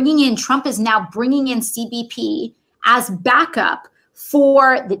now Trump is now bringing in CBP as backup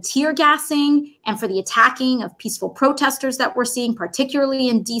for the tear gassing and for the attacking of peaceful protesters that we're seeing, particularly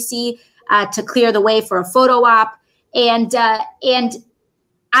in DC, to clear the way for a photo op. And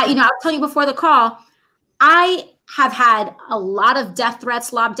I was telling you before the call, I have had a lot of death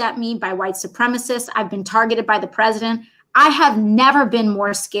threats lobbed at me by white supremacists. I've been targeted by the president. I have never been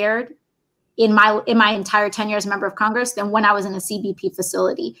more scared in my entire tenure as a member of Congress than when I was in a CBP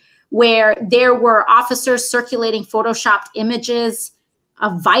facility, where there were officers circulating photoshopped images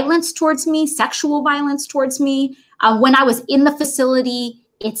of violence towards me, sexual violence towards me. When I was in the facility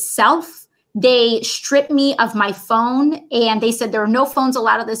itself, they stripped me of my phone and they said there were no phones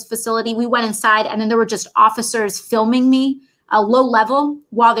allowed at this facility. We went inside and then there were just officers filming me, low level,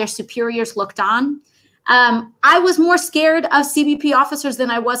 while their superiors looked on. I was more scared of CBP officers than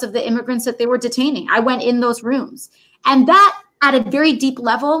I was of the immigrants that they were detaining. I went in those rooms. And that, at a very deep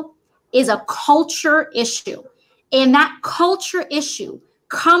level, is a culture issue. And that culture issue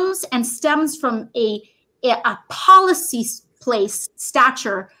comes and stems from a policy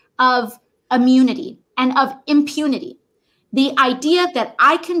stature of immunity and of impunity. The idea that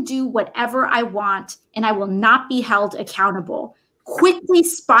I can do whatever I want and I will not be held accountable quickly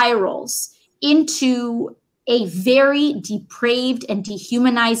spirals into a very depraved and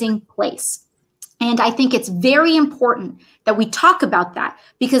dehumanizing place. And I think it's very important that we talk about that,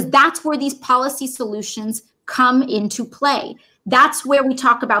 because that's where these policy solutions come into play. That's where we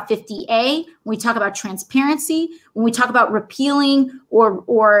talk about 50A, when we talk about transparency, when we talk about repealing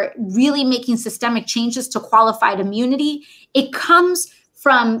or really making systemic changes to qualified immunity. It comes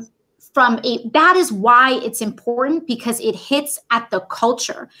from that is why it's important, because it hits at the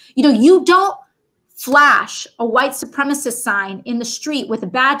culture. You know, you don't flash a white supremacist sign in the street with a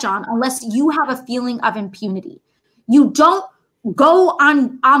badge on unless you have a feeling of impunity. You don't go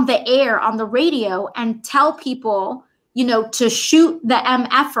on the air, on the radio, and tell people, you know, to shoot the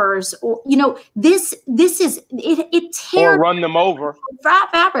MFers, or, you know, this is, it tears. Or run them over.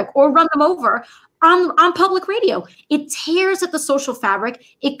 Fabric, or run them over on public radio. It tears at the social fabric.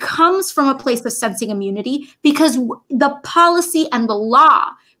 It comes from a place of sensing immunity, because the policy and the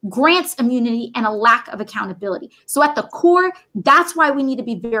law grants immunity and a lack of accountability. So at the core, that's why we need to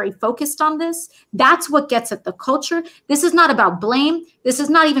be very focused on this. That's what gets at the culture. This is not about blame. This is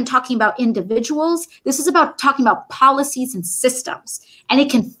not even talking about individuals. This is about talking about policies and systems. And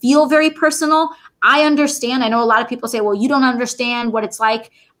it can feel very personal. I understand. I know a lot of people say, well, you don't understand what it's like.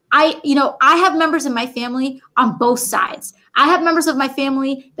 I have members in my family on both sides. I have members of my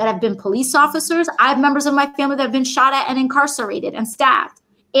family that have been police officers. I have members of my family that have been shot at and incarcerated and stabbed.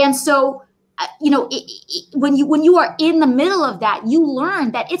 And so, when you are in the middle of that, you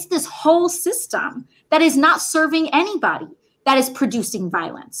learn that it's this whole system that is not serving anybody, that is producing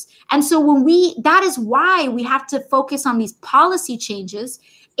violence. And so that is why we have to focus on these policy changes.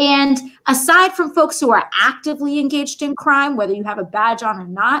 And aside from folks who are actively engaged in crime, whether you have a badge on or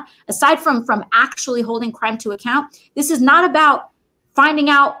not, aside from actually holding crime to account, this is not about finding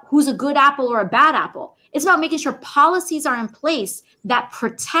out who's a good apple or a bad apple. It's about making sure policies are in place that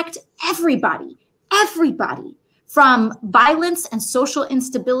protect everybody from violence and social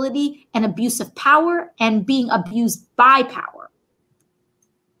instability and abuse of power and being abused by power.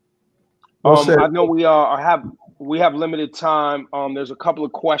 I know we have limited time. There's a couple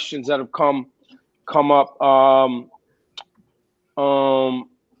of questions that have come up.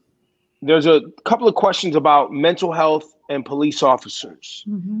 There's a couple of questions about mental health and police officers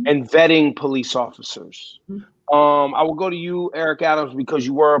and vetting police officers. I will go to you, Eric Adams, because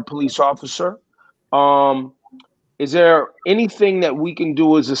you were a police officer. Is there anything that we can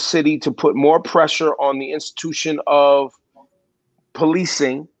do as a city to put more pressure on the institution of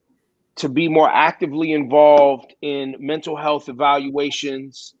policing to be more actively involved in mental health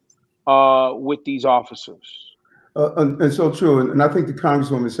evaluations with these officers? And so true. And I think the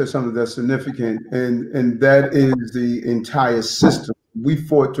Congresswoman said something that's significant, and that is the entire system. We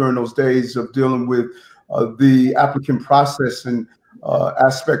fought during those days of dealing with the applicant processing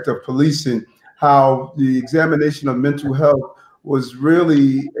aspect of policing, how the examination of mental health was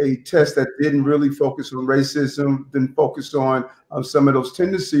really a test that didn't really focus on racism, didn't focus on some of those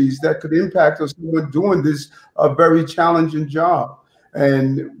tendencies that could impact us when doing this very challenging job.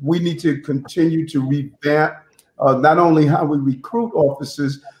 And we need to continue to revamp not only how we recruit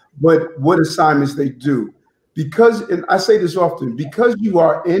officers, but what assignments they do. Because, and I say this often, because you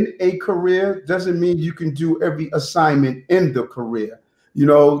are in a career doesn't mean you can do every assignment in the career. You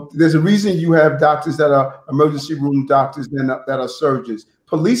know, there's a reason you have doctors that are emergency room doctors that are surgeons.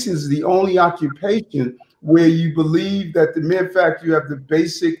 Policing is the only occupation where you believe that the mere fact you have the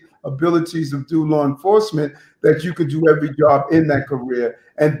basic abilities of do law enforcement, that you could do every job in that career.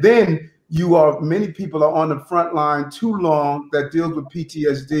 And then many people are on the front line too long that deals with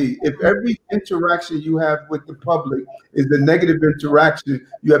PTSD. If every interaction you have with the public is a negative interaction,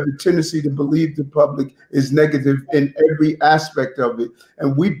 you have the tendency to believe the public is negative in every aspect of it.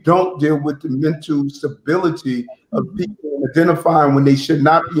 And we don't deal with the mental stability of people identifying when they should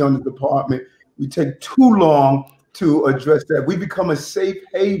not be on the department. We take too long to address that. We become a safe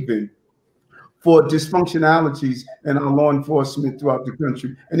haven for dysfunctionalities in our law enforcement throughout the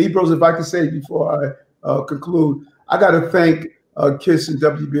country. And Ebro, if I can say before I conclude, I got to thank KISS and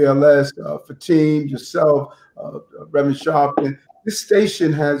WBLS, for team, yourself, Rev Al Sharpton. This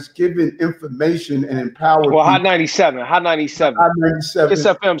station has given information and empowered. Well, Hot 97, Hot 97. Hot 97. KISS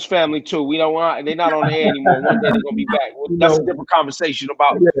FM's family too. We don't want, they're not on the air anymore. One day they're gonna be back. That's a different conversation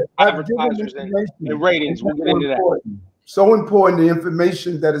about advertisers and ratings. We'll get into that. So important, the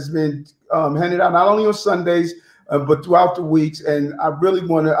information that has been handed out, not only on Sundays, but throughout the weeks. And I really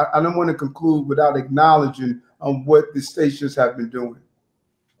want to, I don't want to conclude without acknowledging what the stations have been doing.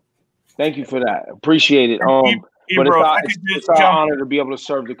 Thank you for that. Appreciate it. But it's our honor to be able to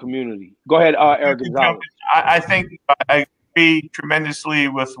serve the community. Go ahead, Eric Gonzalez. I think I agree tremendously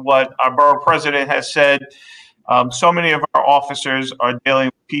with what our borough president has said. So many of our officers are dealing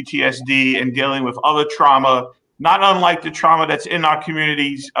with PTSD and dealing with other trauma, not unlike the trauma that's in our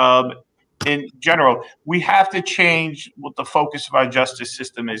communities in general. We have to change what the focus of our justice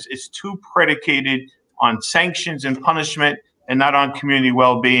system is. It's too predicated on sanctions and punishment and not on community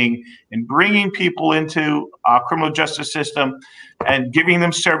well-being, and bringing people into our criminal justice system and giving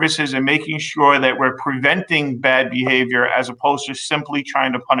them services and making sure that we're preventing bad behavior as opposed to simply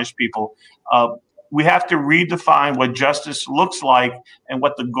trying to punish people. We have to redefine what justice looks like and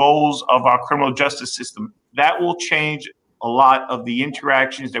what the goals of our criminal justice system. That will change a lot of the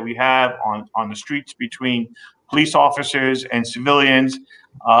interactions that we have on the streets between police officers and civilians.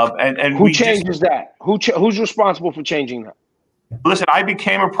 And who changes that? Who's responsible for changing that? Listen, I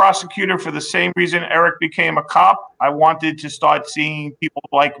became a prosecutor for the same reason Eric became a cop. I wanted to start seeing people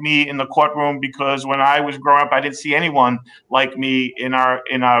like me in the courtroom, because when I was growing up, I didn't see anyone like me in our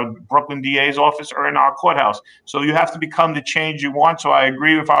Brooklyn DA's office or in our courthouse. So you have to become the change you want. So I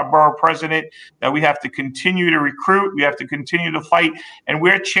agree with our borough president that we have to continue to recruit. We have to continue to fight. And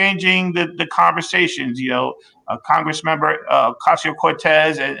we're changing the conversations. You know, Congressmember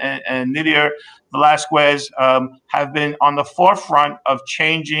Ocasio-Cortez and Nydia Velasquez have been on the forefront of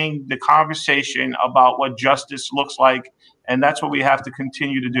changing the conversation about what justice looks like, and that's what we have to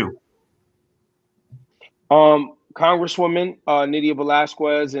continue to do. Congresswoman Nydia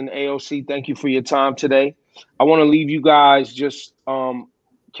Velasquez and AOC, thank you for your time today. I want to leave you guys just,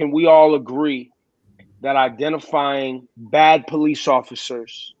 can we all agree that identifying bad police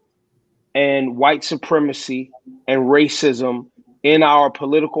officers and white supremacy and racism in our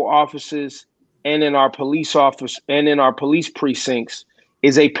political offices and in our police office and in our police precincts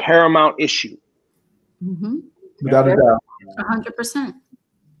is a paramount issue? Mm-hmm. Without a doubt. 100%.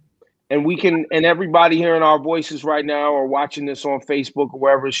 And we can, and everybody hearing our voices right now or watching this on Facebook or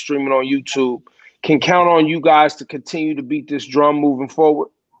wherever it's streaming on YouTube, can count on you guys to continue to beat this drum moving forward.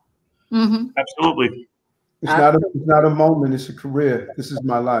 Mm-hmm. Absolutely. It's not a moment, it's a career. This is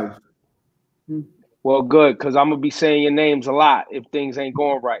my life. Well, good, because I'm gonna be saying your names a lot if things ain't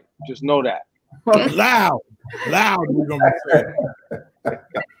going right. Just know that. Loud, we're gonna be saying.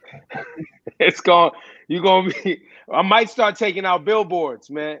 You're gonna be, I might start taking out billboards,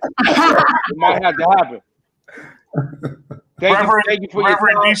 man. It might have to happen. Thank you for your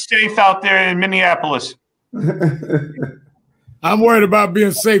time. Be safe out there in Minneapolis. I'm worried about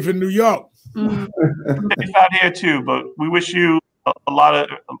being safe in New York. Safe out here too, but we wish you a lot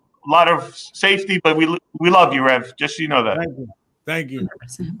of safety. But we love you, Rev. Just so you know that. Thank you. Thank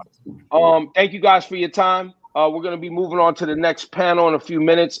you. Thank you guys for your time. We're going to be moving on to the next panel in a few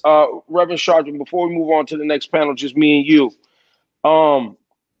minutes. Reverend Sharpton, before we move on to the next panel, just me and you.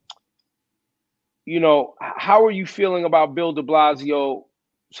 You know, how are you feeling about Bill de Blasio's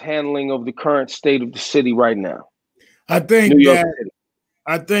handling of the current state of the city right now? I think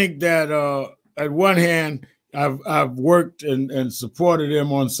that at one hand, I've worked and supported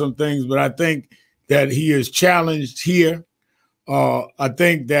him on some things, but I think that he is challenged here. I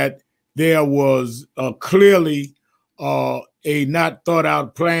think that there was clearly a not thought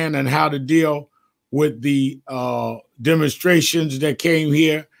out plan on how to deal with the demonstrations that came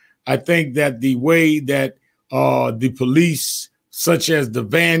here. I think that the way that the police, such as the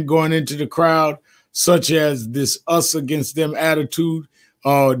van going into the crowd, such as this us against them attitude,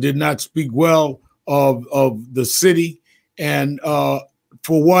 did not speak well of the city. And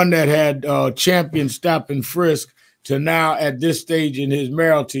for one that had championed stop and frisk to now at this stage in his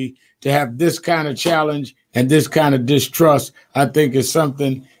mayoralty to have this kind of challenge and this kind of distrust, I think is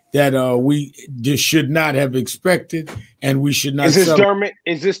something that we just should not have expected, and we should not. Is this Dermot?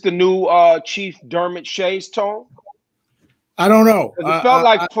 Is this the new Chief Dermot Shea's tone? I don't know. It felt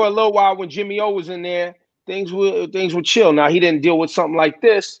like for a little while when Jimmy O was in there, things were chill. Now he didn't deal with something like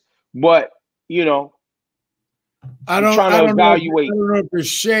this, but you know, I don't know if it's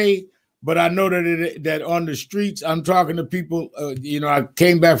Shea, but I know that on the streets, I'm talking to people. You know, I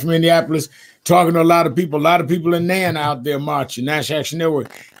came back from Indianapolis, talking to a lot of people in Nan out there marching, National Action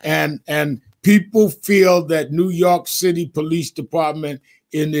Network, and people feel that New York City Police Department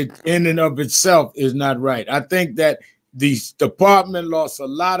in and of itself is not right. I think that the department lost a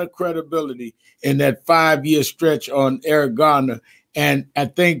lot of credibility in that 5-year stretch on Eric Garner. And I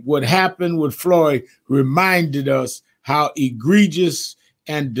think what happened with Floyd reminded us how egregious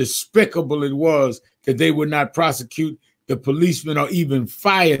and despicable it was that they would not prosecute the policemen or even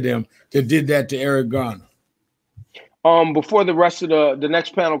fire them that did that to Eric Garner. Before the rest of the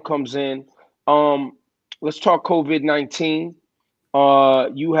next panel comes in, let's talk COVID-19.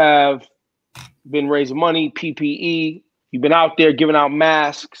 You have been raising money, PPE. You've been out there giving out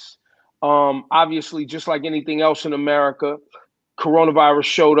masks. Obviously, just like anything else in America, coronavirus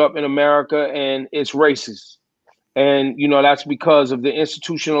showed up in America and it's racist. And, you know, that's because of the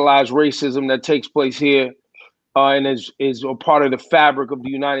institutionalized racism that takes place here and is a part of the fabric of the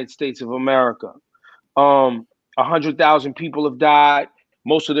United States of America. 100,000 people have died.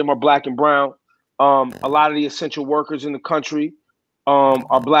 Most of them are Black and brown. A lot of the essential workers in the country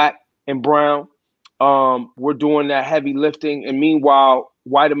are Black and brown. We're doing that heavy lifting. And meanwhile,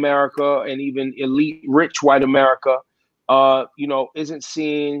 white America and even elite rich white America, you know, isn't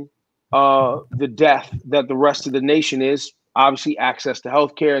seeing the death that the rest of the nation is, obviously access to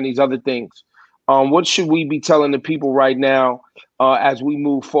healthcare and these other things. What should we be telling the people right now as we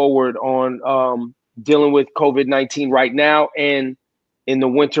move forward on dealing with COVID-19 right now and in the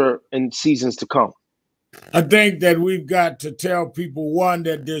winter and seasons to come? I think that we've got to tell people, one,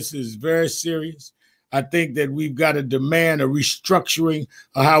 that this is very serious. I think that we've got to demand a restructuring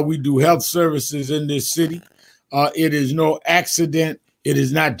of how we do health services in this city. It is no accident. It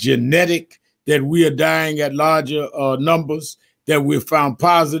is not genetic that we are dying at larger numbers, that we're found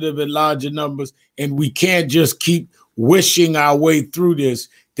positive at larger numbers, and we can't just keep wishing our way through this.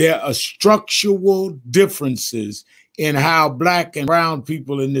 There are structural differences in how Black and brown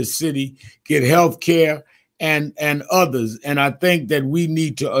people in this city get health care and others. And I think that we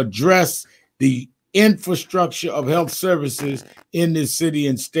need to address the infrastructure of health services in this city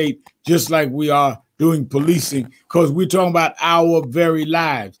and state, just like we are doing policing, because we're talking about our very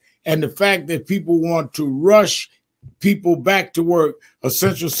lives. And the fact that people want to rush people back to work,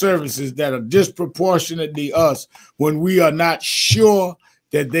 essential services that are disproportionately us, when we are not sure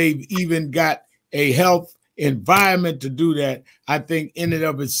that they've even got a health environment to do that, I think in and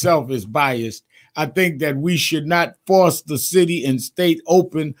of itself is biased. I think that we should not force the city and state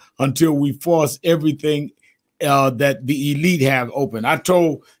open until we force everything that the elite have open. I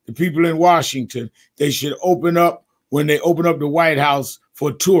told the people in Washington they should open up when they open up the White House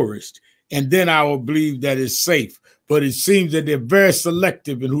for tourists, and then I will believe that it's safe. But it seems that they're very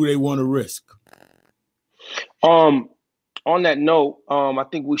selective in who they want to risk. On that note, I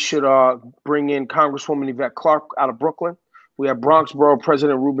think we should bring in Congresswoman Yvette Clarke out of Brooklyn. We have Bronx Borough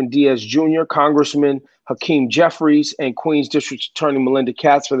President Ruben Diaz Jr., Congressman Hakeem Jeffries, and Queens District Attorney Melinda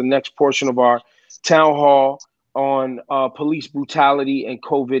Katz for the next portion of our town hall on police brutality and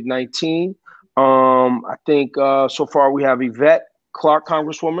COVID-19. I think so far we have Yvette Clarke,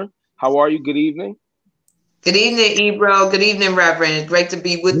 Congresswoman. How are you? Good evening. Good evening, Ebro. Good evening, Reverend. Great to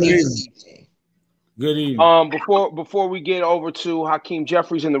be with you this evening. Good evening. Before we get over to Hakeem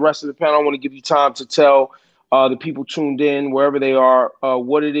Jeffries and the rest of the panel, I want to give you time to tell the people tuned in, wherever they are,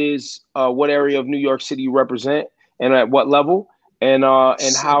 what it is, what area of New York City you represent, and at what level, and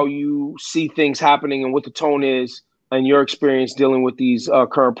how you see things happening, and what the tone is in your experience dealing with these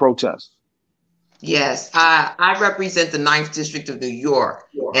current protests. Yes, I represent the 9th District of New York,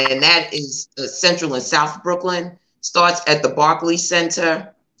 and that is Central and South Brooklyn. Starts at the Barclays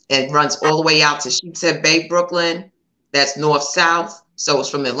Center and runs all the way out to Sheepshead Bay, Brooklyn. That's north-south, so it's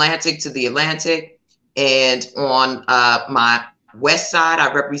from Atlantic to the Atlantic. And on my west side,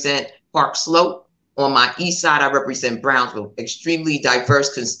 I represent Park Slope. On my east side, I represent Brownsville. Extremely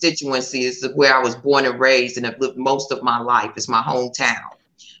diverse constituency. This is where I was born and raised and have lived most of my life. It's my hometown.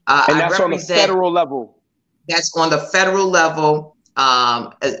 And that's on the federal level. That's on the federal level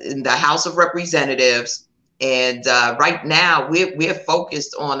in the House of Representatives. And right now, we're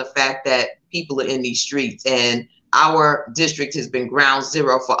focused on the fact that people are in these streets. And our district has been ground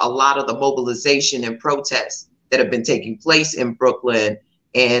zero for a lot of the mobilization and protests that have been taking place in Brooklyn.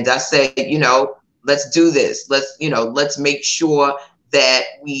 And I say, let's do this. Let's make sure that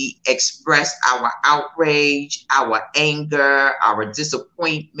we express our outrage, our anger, our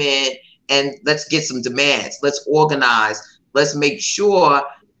disappointment, and let's get some demands. Let's organize. Let's make sure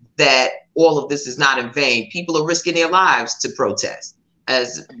that all of this is not in vain. People are risking their lives to protest.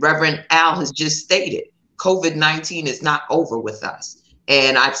 As Reverend Al has just stated, COVID-19 is not over with us.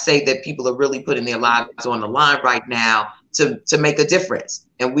 And I'd say that people are really putting their lives on the line right now to make a difference.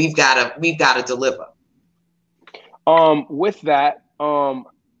 And we've got to deliver. With that,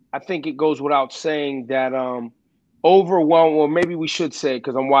 I think it goes without saying that overwhelming, or maybe we should say,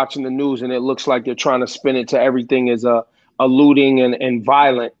 because I'm watching the news and it looks like they're trying to spin it to everything as a looting and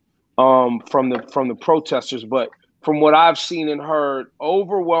violent from the protesters. But from what I've seen and heard,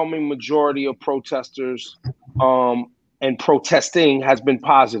 overwhelming majority of protesters and protesting has been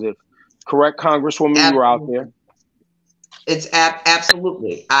positive. Correct, Congresswoman? Absolutely. You were out there. It's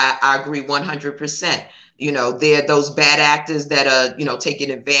absolutely. I agree 100%. There are those bad actors that are,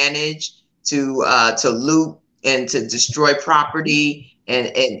 taking advantage to loot and to destroy property and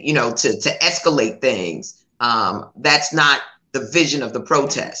to escalate things. That's not the vision of the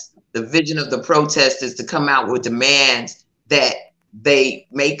protest. The vision of the protest is to come out with demands that they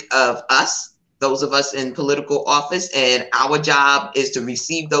make of us, those of us in political office, and our job is to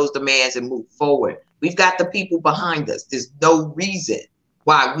receive those demands and move forward. We've got the people behind us. There's no reason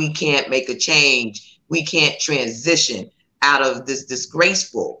why we can't make a change. We can't transition out of this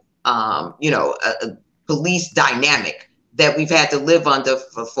disgraceful, police dynamic that we've had to live under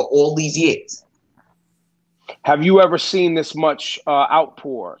for all these years. Have you ever seen this much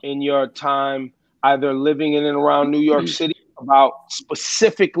outpour in your time, either living in and around New York City, about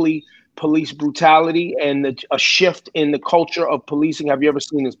specifically police brutality and a shift in the culture of policing? Have you ever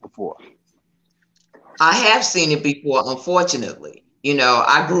seen this before? I have seen it before, unfortunately.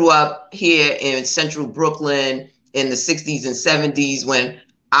 I grew up here in central Brooklyn in the 60s and 70s when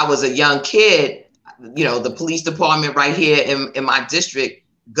I was a young kid. The police department right here in my district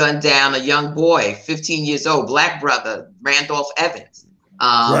gunned down a young boy, 15 years old, black brother, Randolph Evans.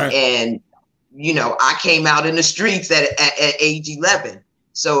 Right. And, I came out in the streets at age 11.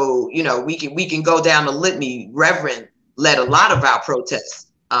 So, we can go down the litany. Reverend led a lot of our protests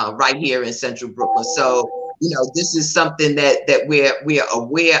right here in central Brooklyn. So, this is something that we're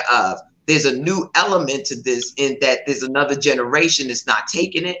aware of. There's a new element to this in that there's another generation that's not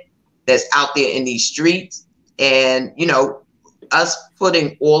taking it, that's out there in these streets. And, us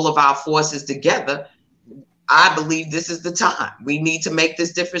putting all of our forces together, I believe this is the time. We need to make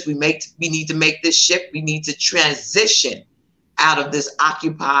this difference. We need to make this shift. We need to transition out of this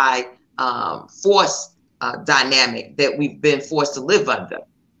Occupy force dynamic that we've been forced to live under.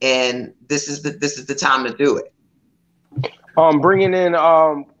 And this is the time to do it. Bringing in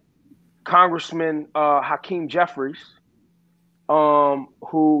Congressman Hakeem Jeffries,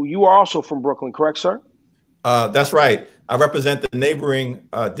 who you are also from Brooklyn, correct, sir? That's right. I represent the neighboring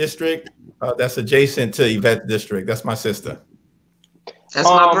district that's adjacent to Yvette's district. That's my sister. That's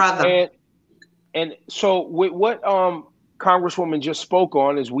my brother. And so with what Congresswoman just spoke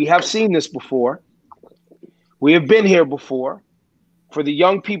on is we have seen this before. We have been here before. For the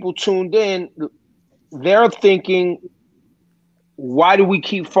young people tuned in, they're thinking, why do we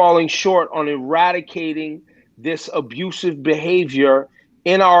keep falling short on eradicating this abusive behavior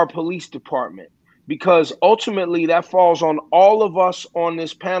in our police department? Because ultimately that falls on all of us on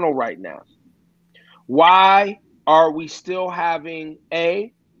this panel right now. Why are we still having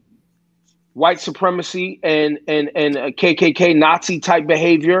white supremacy and KKK Nazi type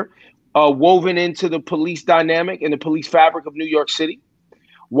behavior woven into the police dynamic and the police fabric of New York City?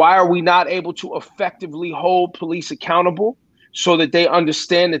 Why are we not able to effectively hold police accountable so that they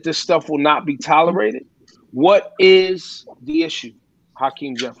understand that this stuff will not be tolerated? What is the issue,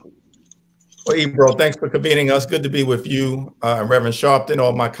 Hakeem Jeffrey? Well, Ebro, thanks for convening us. Good to be with you, Reverend Sharpton,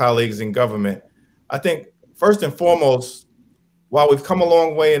 all my colleagues in government. I think first and foremost, while we've come a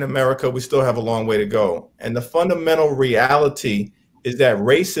long way in America, we still have a long way to go. And the fundamental reality is that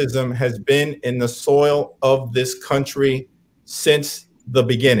racism has been in the soil of this country since the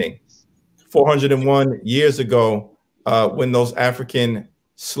beginning. 401 years ago, when those African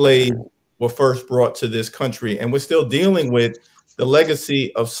slaves were first brought to this country. And we're still dealing with the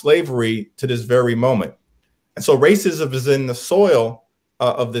legacy of slavery to this very moment. And so racism is in the soil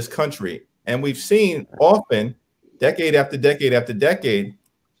of this country. And we've seen often, decade after decade after decade,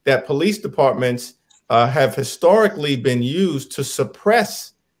 that police departments have historically been used to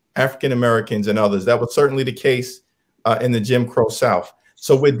suppress African Americans and others. That was certainly the case in the Jim Crow South.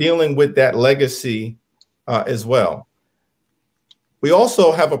 So we're dealing with that legacy as well. We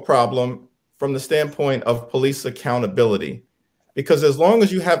also have a problem from the standpoint of police accountability, because as long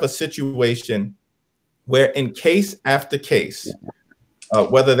as you have a situation where in case after case,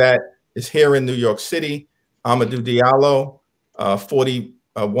 whether that is here in New York City, Amadou Diallo,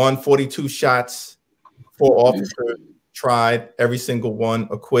 42 shots, 4 officers tried, every single one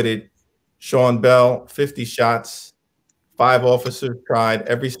acquitted. Sean Bell, 50 shots, 5 officers tried,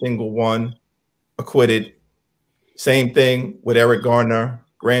 every single one acquitted. Same thing with Eric Garner,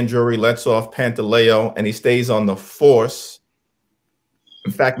 grand jury lets off Pantaleo, and he stays on the force.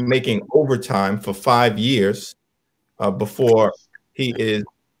 In fact, making overtime for 5 years before he is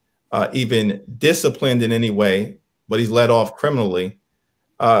even disciplined in any way, but he's let off criminally.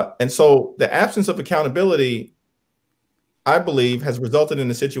 And so the absence of accountability, I believe, has resulted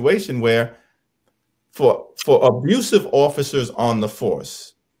in a situation where for abusive officers on the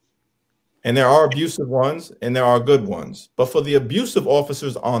force, and there are abusive ones and there are good ones, but for the abusive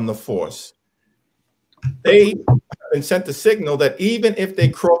officers on the force, they have been sent the signal that even if they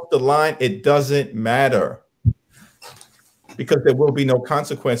cross the line, it doesn't matter, because there will be no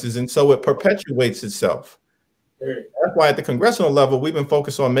consequences. And so it perpetuates itself. That's why at the congressional level, we've been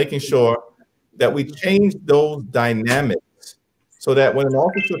focused on making sure that we change those dynamics so that when an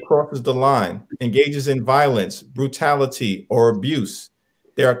officer crosses the line, engages in violence, brutality, or abuse,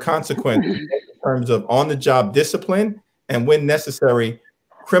 there are consequences in terms of on-the-job discipline and, when necessary,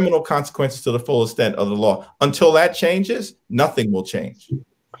 criminal consequences to the full extent of the law. Until that changes, nothing will change.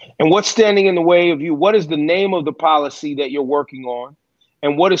 And what's standing in the way of you? What is the name of the policy that you're working on?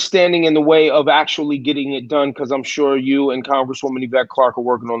 And what is standing in the way of actually getting it done? Because I'm sure you and Congresswoman Yvette Clarke are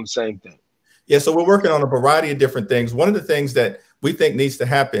working on the same thing. Yeah, so we're working on a variety of different things. One of the things that we think needs to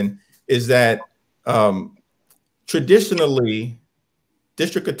happen is that traditionally,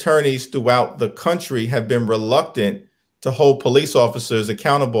 district attorneys throughout the country have been reluctant to hold police officers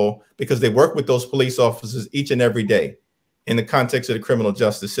accountable because they work with those police officers each and every day in the context of the criminal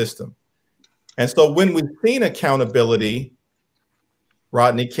justice system. And so when we've seen accountability,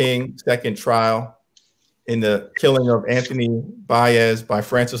 Rodney King, second trial, in the killing of Anthony Baez by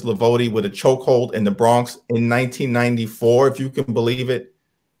Francis Lavoti with a chokehold in the Bronx in 1994, if you can believe it.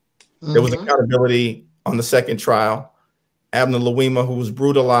 Mm-hmm. There was accountability on the second trial. Abner Louima, who was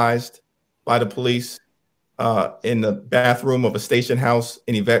brutalized by the police in the bathroom of a station house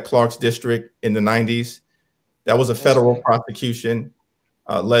in Yvette Clarke's district in the 90s. That was a federal prosecution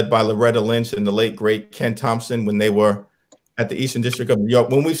led by Loretta Lynch and the late, great Ken Thompson when they were at the Eastern District of New York.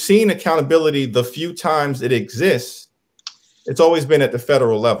 When we've seen accountability, the few times it exists, it's always been at the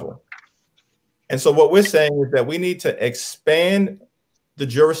federal level. And so what we're saying is that we need to expand the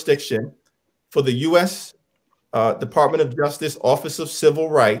jurisdiction for the U.S. Department of Justice Office of Civil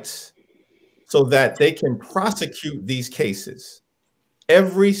Rights so that they can prosecute these cases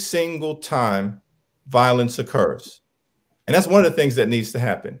every single time violence occurs. And that's one of the things that needs to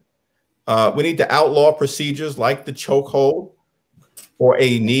happen. We need to outlaw procedures like the chokehold or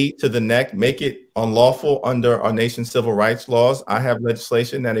a knee to the neck, make it unlawful under our nation's civil rights laws. I have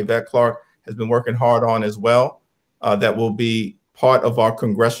legislation that Yvette Clarke has been working hard on as well that will be part of our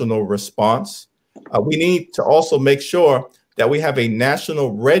congressional response. We need to also make sure that we have a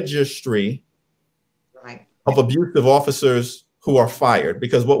national registry of abusive officers who are fired,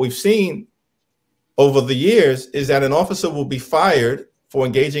 because what we've seen over the years is that an officer will be fired for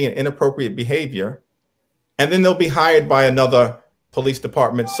engaging in inappropriate behavior, and then they'll be hired by another police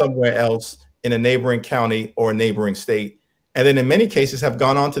department somewhere else in a neighboring county or a neighboring state. and then in many cases have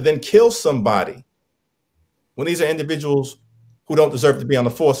gone on to then kill somebody, when these are individuals who don't deserve to be on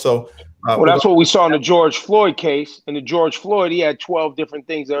the force. So well, that's what we saw in the George Floyd case. In the George Floyd, he had 12 different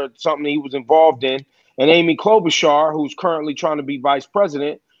things that are something he was involved in. And Amy Klobuchar, who's currently trying to be vice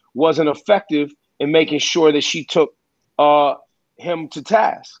president, wasn't effective in making sure that she took him to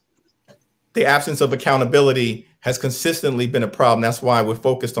task. The absence of accountability has consistently been a problem. That's why we're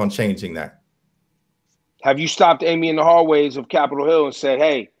focused on changing that. Have you stopped Amy in the hallways of Capitol Hill and said,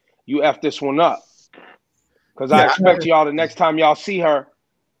 hey, you F this one up? Because I expect y'all the next time y'all see her,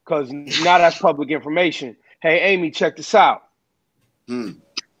 because now that's public information. Hey, Amy, check this out. You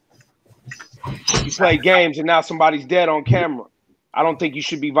play games and now somebody's dead on camera. I don't think you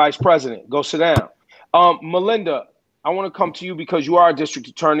should be vice president. Go sit down. Melinda, I want to come to you because you are a district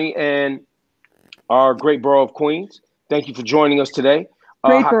attorney and our great borough of Queens. Thank you for joining us today.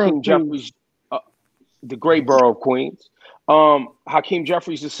 Hakeem Jeffries, the great borough of Queens. Hakeem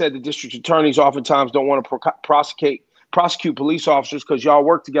Jeffries has said the district attorneys oftentimes don't want to prosecute police officers because y'all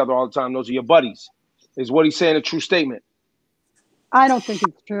work together all the time. Those are your buddies. Is what he's saying a true statement? I don't think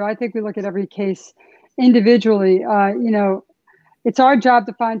it's true. I think we look at every case individually. You know, it's our job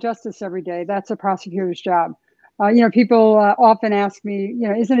to find justice every day. That's a prosecutor's job. You know, people often ask me, you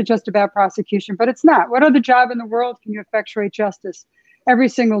know, isn't it just about prosecution? But it's not. What other job in the world can you effectuate justice every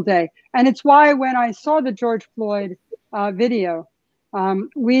single day? And it's why when I saw the George Floyd video,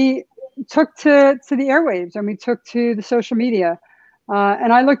 we took to the airwaves and we took to the social media.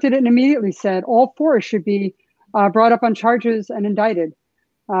 And I looked at it and immediately said, all four should be brought up on charges and indicted.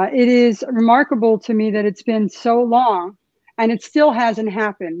 It is remarkable to me that it's been so long and it still hasn't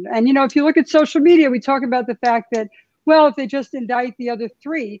happened. And, you know, if you look at social media, we talk about the fact that, well, if they just indict the other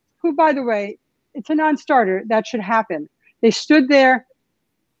three, who, by the way, it's a non-starter, that should happen. They stood there,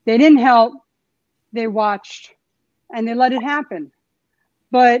 they didn't help, they watched, and they let it happen.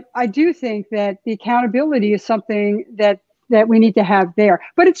 But I do think that the accountability is something that we need to have there.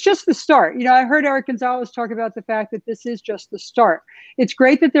 But it's just the start. You know, I heard Eric Gonzalez talk about the fact that this is just the start. It's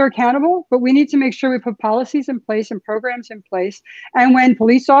great that they're accountable, but we need to make sure we put policies in place and programs in place. And when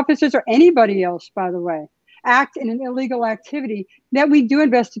police officers or anybody else, by the way, act in an illegal activity, that we do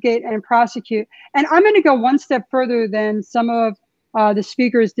investigate and prosecute. And I'm going to go one step further than some of the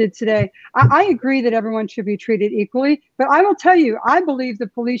speakers did today. I agree that everyone should be treated equally, but I will tell you, I believe the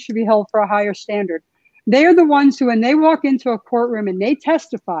police should be held for a higher standard. They are the ones who, when they walk into a courtroom and they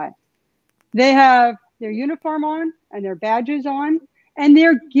testify, they have their uniform on and their badges on, and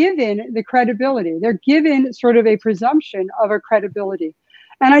they're given the credibility. They're given sort of a presumption of a credibility.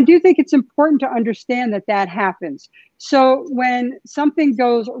 And I do think it's important to understand that that happens. So when something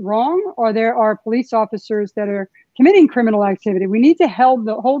goes wrong or there are police officers that are committing criminal activity, we need to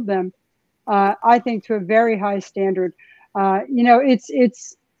hold them, I think, to a very high standard. You know,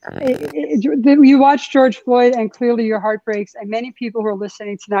 you watch George Floyd and clearly your heart breaks, and many people who are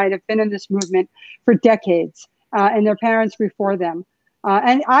listening tonight have been in this movement for decades and their parents before them.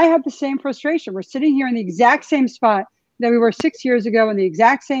 And I have the same frustration. We're sitting here in the exact same spot that we were 6 years ago, in the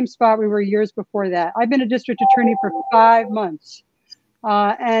exact same spot we were years before that. I've been a district attorney for 5 months,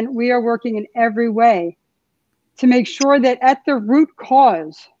 and we are working in every way to make sure that at the root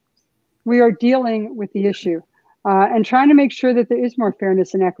cause, we are dealing with the issue. And trying to make sure that there is more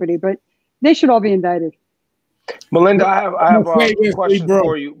fairness and equity, but they should all be indicted. Melinda, I have a question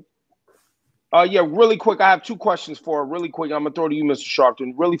for you. Yeah, really quick. I have two questions for her. Really quick. I'm going to throw to you, Mr.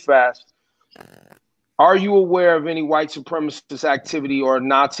 Sharpton, really fast. Are you aware of any white supremacist activity or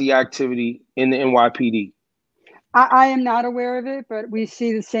Nazi activity in the NYPD? I am not aware of it, but we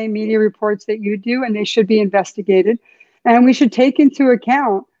see the same media reports that you do, and they should be investigated. And we should take into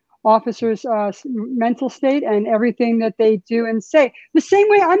account officers' mental state and everything that they do and say. The same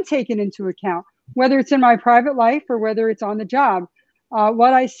way I'm taken into account, whether it's in my private life or whether it's on the job.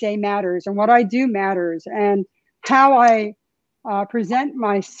 What I say matters and what I do matters, and how I present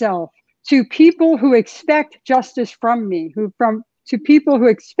myself to people who expect justice from me, to people who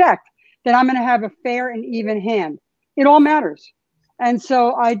expect that I'm going to have a fair and even hand. It all matters. And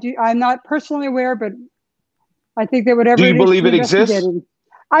so I'm not personally aware, but I think that whatever. Do you believe it exists?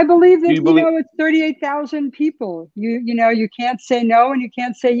 I believe that, you know, it's 38,000 people. You know, you can't say no and you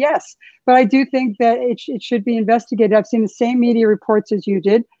can't say yes. But I do think that it should be investigated. I've seen the same media reports as you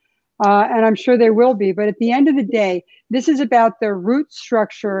did, and I'm sure there will be. But at the end of the day, this is about the root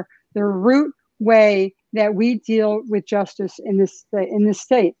structure, the root way that we deal with justice in this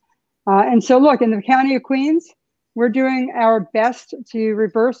state. And so, look, in the county of Queens, we're doing our best to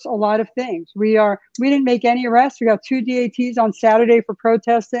reverse a lot of things. We didn't make any arrests. We got 2 DATs on Saturday for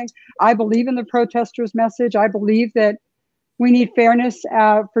protesting. I believe in the protesters' message. I believe that We need fairness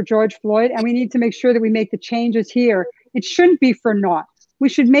for George Floyd, and we need to make sure that we make the changes here. It shouldn't be for naught. We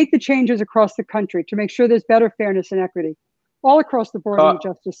should make the changes across the country to make sure there's better fairness and equity all across the board in the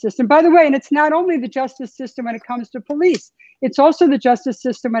justice system. By the way, and it's not only the justice system when it comes to police, it's also the justice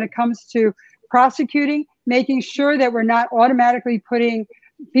system when it comes to prosecuting, making sure that we're not automatically putting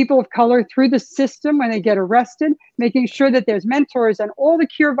people of color through the system when they get arrested, making sure that there's mentors and all the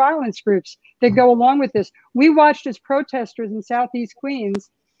cure violence groups that go along with this. We watched as protesters in Southeast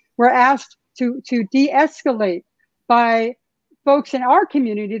Queens were asked to de-escalate by folks in our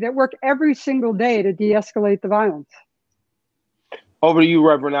community that work every single day to de-escalate the violence. Over to you,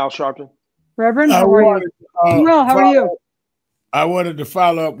 Reverend Al Sharpton. Reverend, how are you? Well, how are you? I wanted to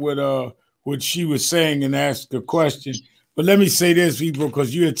follow up with what she was saying and ask a question. But let me say this, Ebro,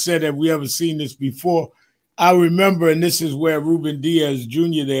 because you had said that we haven't seen this before. I remember, and this is where Ruben Diaz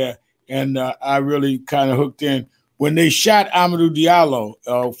Jr. there, and I really kind of hooked in. When they shot Amadou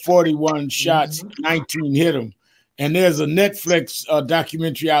Diallo, 41 shots, 19 hit him. And there's a Netflix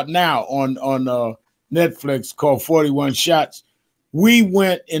documentary out now on Netflix called 41 Shots. We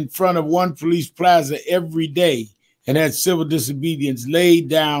went in front of one police plaza every day and had civil disobedience laid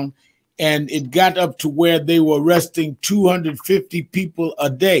down, and it got up to where they were arresting 250 people a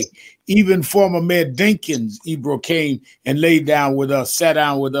day. Even former Mayor Dinkins, Ebro, came and laid down with us, sat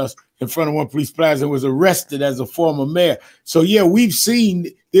down with us in front of one police plaza and was arrested as a former mayor. So, yeah, we've seen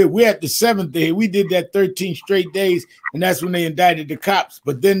that we're at the 7th day. We did that 13 straight days, and that's when they indicted the cops.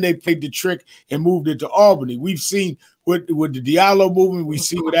 But then they played the trick and moved it to Albany. We've seen with the Diallo movement, we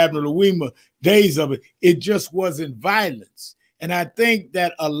see with Abner Louima, days of it. It just wasn't violence. And I think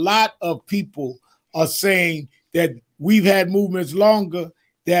that a lot of people are saying that we've had movements longer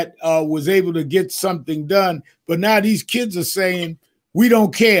that was able to get something done. But now these kids are saying, we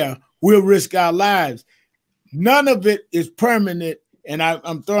don't care. We'll risk our lives. None of it is permanent. And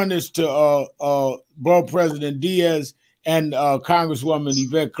I'm throwing this to Borough President Diaz and Congresswoman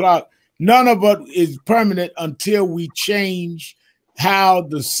Yvette Clarke. None of it is permanent until we change how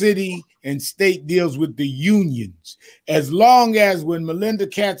the city and state deals with the unions. As long as when Melinda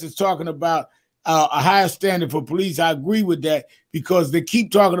Katz is talking about a higher standard for police, I agree with that, because they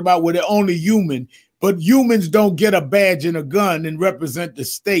keep talking about, well, they're only human, but humans don't get a badge and a gun and represent the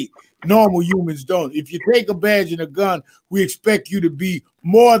state. Normal humans don't. If you take a badge and a gun, we expect you to be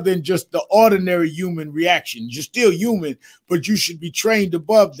more than just the ordinary human reaction. You're still human, but you should be trained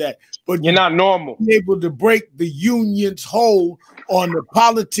above that. But you're not normal. Be able to break the union's hold on the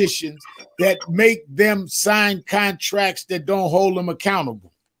politicians that make them sign contracts that don't hold them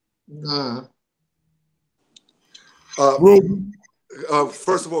accountable.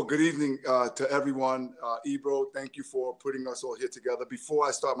 First of all, good evening to everyone. Ebro, thank you for putting us all here together. Before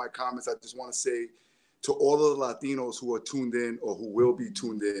I start my comments, I just want to say to all of the Latinos who are tuned in or who will be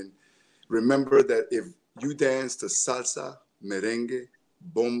tuned in, remember that if you dance to salsa, merengue,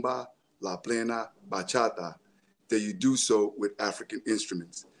 bomba, la plena, bachata, that you do so with African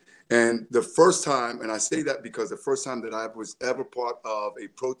instruments. And the first time, and I say that because the first time that I was ever part of a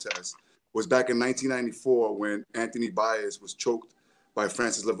protest was back in 1994 when Anthony Baez was choked by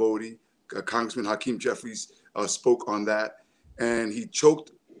Francis Lavodi. Congressman Hakeem Jeffries spoke on that. And he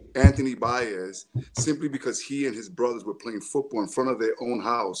choked Anthony Baez simply because he and his brothers were playing football in front of their own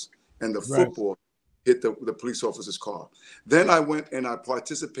house, and the football hit the police officer's car. Then I went and I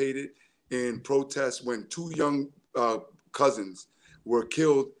participated in protests when two young cousins were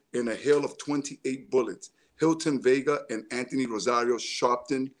killed in a hail of 28 bullets. Hilton Vega and Anthony Rosario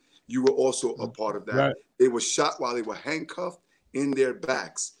Sharpton, you were also a part of that. Right. They were shot while they were handcuffed in their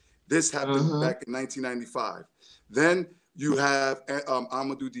backs. This happened back in 1995. Then you have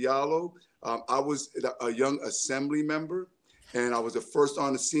Amadou Diallo. I was a young assembly member, and I was the first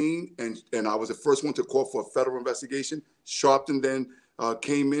on the scene, and I was the first one to call for a federal investigation. Sharpton then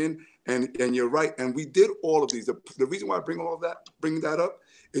came in, and you're right. And we did all of these. The reason why I bring that up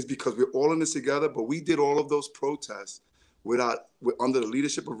is because we're all in this together, but we did all of those protests under the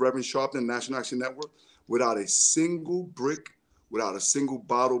leadership of Reverend Sharpton, National Action Network, without a single brick, without a single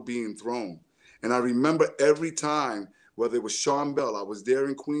bottle being thrown. And I remember every time, whether it was Sean Bell, I was there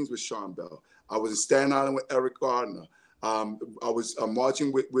in Queens with Sean Bell. I was in Staten Island with Eric Gardner. I was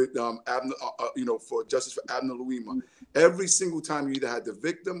marching with Abner, for justice for Abner Louima. Every single time you either had the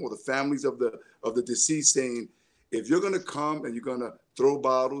victim or the families of the deceased saying, if you're going to come and you're going to throw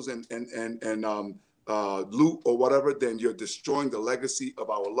bottles and loot or whatever, then you're destroying the legacy of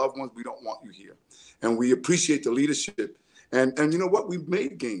our loved ones. We don't want you here. And we appreciate the leadership. And you know what? We've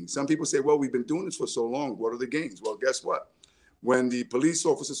made gains. Some people say, well, we've been doing this for so long. What are the gains? Well, guess what? When the police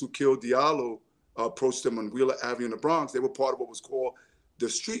officers who killed Diallo approached them on Wheeler Avenue in the Bronx, they were part of what was called the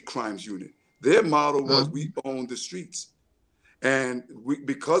Street Crimes Unit. Their motto was, we own the streets. And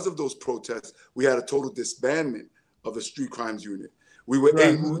because of those protests, we had a total disbandment of the Street Crimes Unit. We were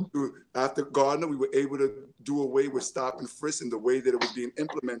able to, after Gardner, we were able to do away with stop and frisk in the way that it was being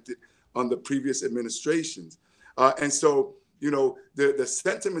implemented under previous administrations. And so, you know, the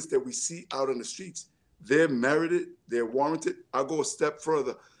sentiments that we see out on the streets, they're merited, they're warranted. I'll go a step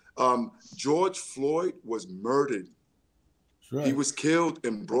further. George Floyd was murdered. Right. He was killed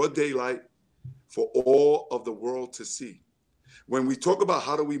in broad daylight for all of the world to see. When we talk about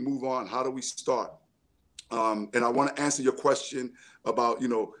how do we move on, how do we start? And I want to answer your question about, you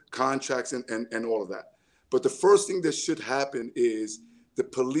know, contracts and all of that. But the first thing that should happen is the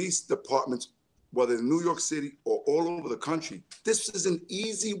police departments, whether in New York City or all over the country, this is an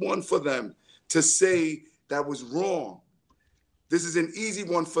easy one for them to say that was wrong. This is an easy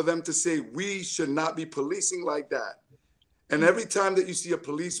one for them to say we should not be policing like that. And every time that you see a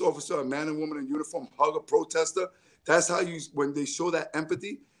police officer, a man and woman in uniform, hug a protester, that's how you, when they show that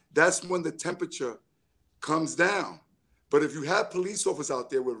empathy, that's when the temperature comes down. But if you have police officers out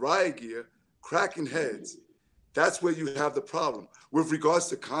there with riot gear, cracking heads, that's where you have the problem. With regards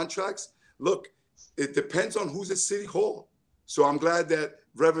to contracts, look, it depends on who's at City Hall. So I'm glad that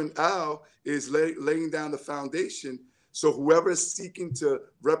Reverend Al is laying down the foundation. So whoever is seeking to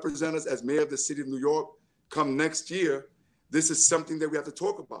represent us as mayor of the city of New York come next year, this is something that we have to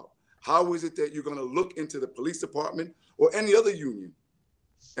talk about. How is it that you're going to look into the police department or any other union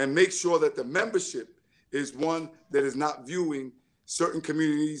and make sure that the membership is one that is not viewing certain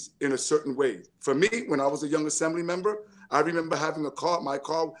communities in a certain way? For me, when I was a young assembly member, I remember having a car, my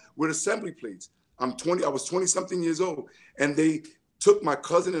car with assembly plates. I was 20 something years old, and they took my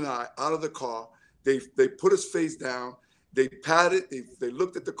cousin and I out of the car. They put us face down. They patted, they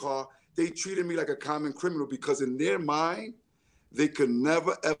looked at the car. They treated me like a common criminal because in their mind, they could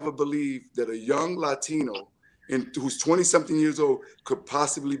never, ever believe that a young Latino who's 20 something years old could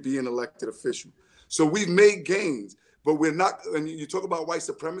possibly be an elected official. So we've made gains, but we're not, and you talk about white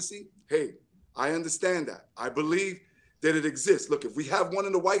supremacy, hey, I understand that. I believe that it exists. Look, if we have one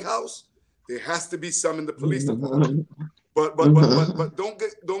in the White House, there has to be some in the police department. But don't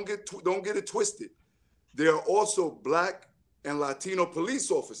get it twisted. There are also Black and Latino police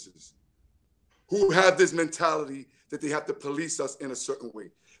officers who have this mentality that they have to police us in a certain way.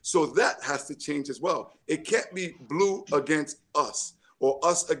 So that has to change as well. It can't be blue against us or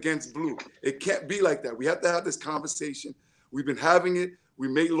us against blue. It can't be like that. We have to have this conversation. We've been having it. We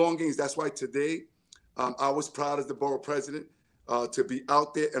made long gains. That's why today I was proud as the borough president to be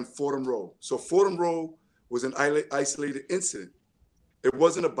out there in Fordham Row. So Fordham Row was an isolated incident. It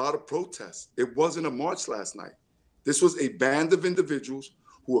wasn't about a protest. It wasn't a march last night. This was a band of individuals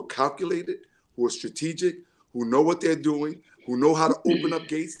who are calculated, who are strategic, who know what they're doing, who know how to open up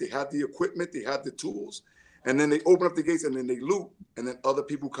gates. They have the equipment, they have the tools, and then they open up the gates and then they loot, and then other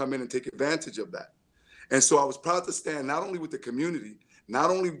people come in and take advantage of that. And so I was proud to stand not only with the community,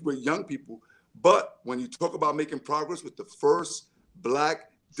 not only with young people, but when you talk about making progress with the first Black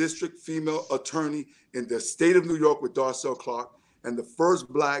district female attorney in the state of New York with Darcel Clark, and the first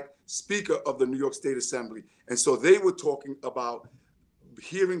Black speaker of the New York State Assembly. And so they were talking about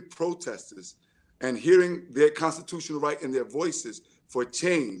hearing protesters and hearing their constitutional right and their voices for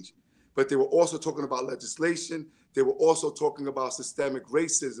change. But they were also talking about legislation. They were also talking about systemic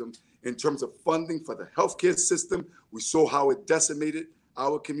racism in terms of funding for the healthcare system. We saw how it decimated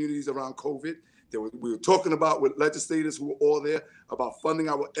our communities around COVID. We were talking about with legislators who were all there about funding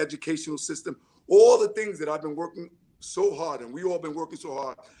our educational system, all the things that I've been working so hard, and we all been working so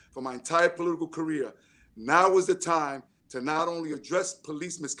hard for my entire political career. Now is the time to not only address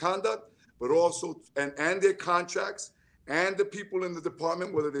police misconduct, but also, and their contracts, and the people in the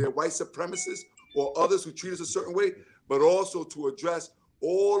department, whether they're white supremacists or others who treat us a certain way, but also to address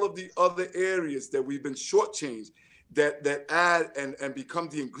all of the other areas that we've been shortchanged, that add and become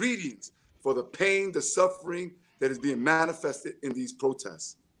the ingredients for the pain, the suffering that is being manifested in these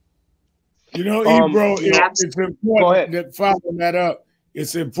protests. You know, Ebro, it's important that following that up.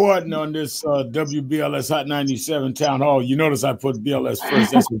 It's important on this WBLS Hot 97 Town Hall. You notice I put BLS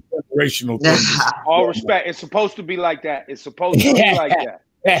first. That's a generational thing. All respect. It's supposed to be like that. It's supposed to be like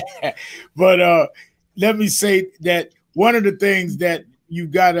that. But let me say that one of the things that you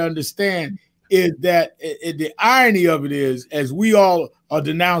got to understand is that the irony of it is, as we all are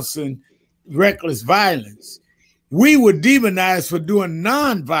denouncing reckless violence, we were demonized for doing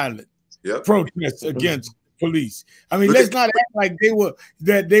nonviolent protests against police. I mean, let's not act like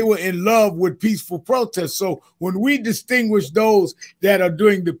they were in love with peaceful protests. So when we distinguish those that are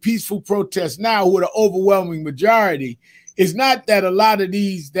doing the peaceful protests now, who are the overwhelming majority, it's not that a lot of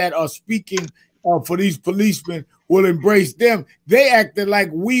these that are speaking for these policemen will embrace them. They acted like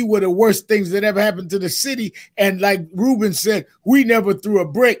we were the worst things that ever happened to the city. And like Ruben said, we never threw a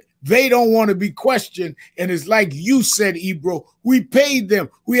brick. They don't want to be questioned. And it's like you said, Ebro, we paid them.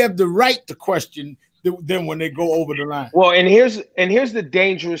 We have the right to question them when they go over the line. Well, and here's the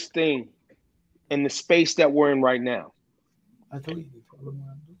dangerous thing in the space that we're in right now.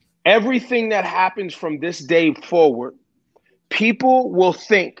 Everything that happens from this day forward, people will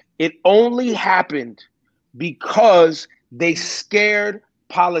think it only happened because they scared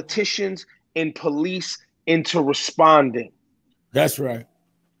politicians and police into responding. That's right.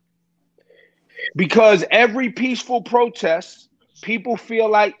 Because every peaceful protest, people feel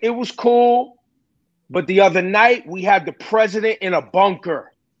like it was cool, but the other night we had the president in a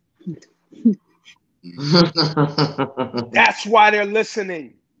bunker. That's why they're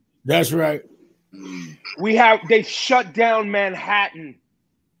listening. That's right. They've shut down Manhattan.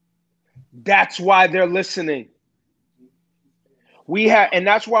 That's why they're listening. And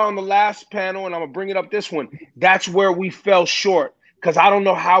that's why on the last panel, and I'm gonna bring it up this one, that's where we fell short, because I don't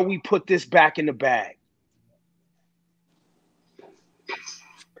know how we put this back in the bag.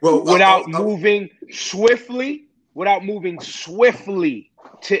 Well, without moving swiftly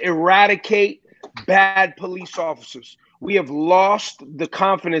to eradicate bad police officers. We have lost the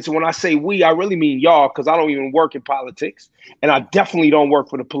confidence. And when I say we, I really mean y'all, because I don't even work in politics. And I definitely don't work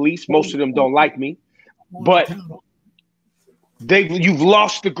for the police. Most of them don't like me. But you've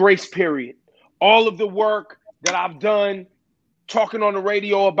lost the grace period. All of the work that I've done talking on the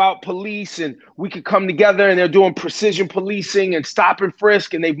radio about police, and we could come together, and they're doing precision policing and stop and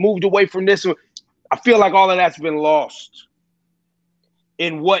frisk, and they've moved away from this. I feel like all of that's been lost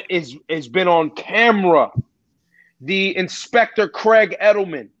in what has been on camera. The Inspector Craig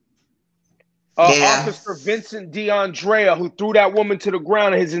Edelman, Officer Vincent DeAndrea, who threw that woman to the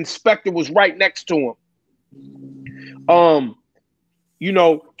ground, and his inspector was right next to him.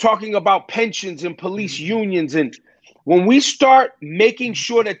 Talking about pensions and police unions. And when we start making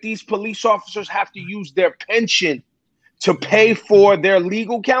sure that these police officers have to use their pension to pay for their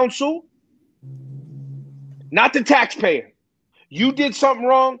legal counsel, not the taxpayer. You did something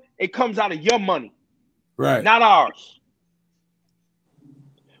wrong, it comes out of your money. Right. Not ours.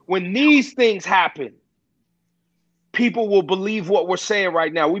 When these things happen, people will believe what we're saying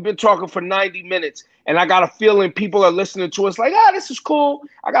right now. We've been talking for 90 minutes, and I got a feeling people are listening to us like, this is cool.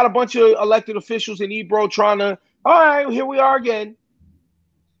 I got a bunch of elected officials in Ebro trying to, all right, here we are again.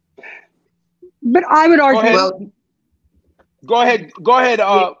 But I would argue. Go ahead.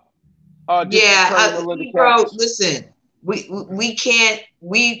 Ebro, listen, we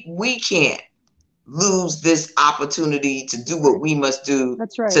can't lose this opportunity to do what we must do.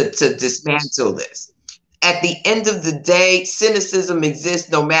 That's right. to dismantle this. At the end of the day, cynicism exists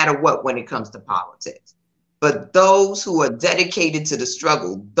no matter what when it comes to politics. But those who are dedicated to the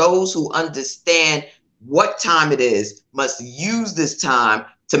struggle, those who understand what time it is, must use this time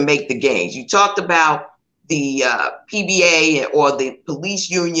to make the gains. You talked about the PBA or the police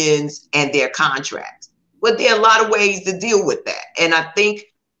unions and their contracts. Well, there are a lot of ways to deal with that. And I think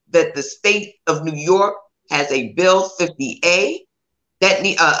that the state of New York has a Bill 50A that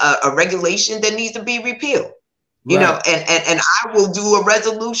a regulation that needs to be repealed. You know, and I will do a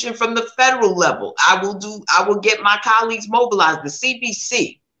resolution from the federal level. I will get my colleagues mobilized. The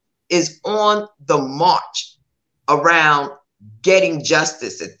CBC is on the march around getting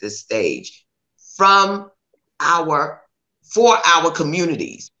justice at this stage for our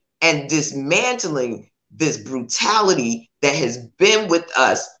communities and dismantling this brutality that has been with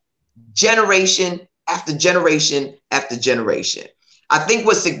us generation after generation after generation. I think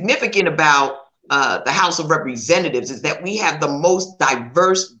what's significant about the House of Representatives is that we have the most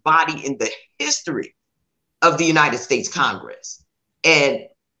diverse body in the history of the United States Congress. And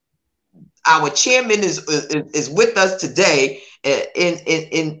our chairman is with us today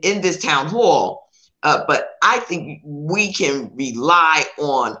in this town hall. But I think we can rely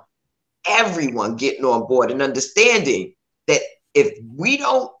on everyone getting on board and understanding that if we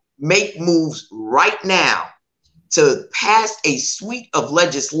don't make moves right now to pass a suite of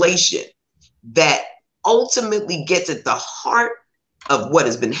legislation that ultimately gets at the heart of what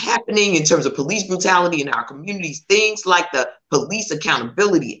has been happening in terms of police brutality in our communities, things like the Police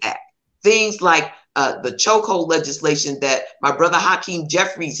Accountability Act, things like the chokehold legislation that my brother Hakeem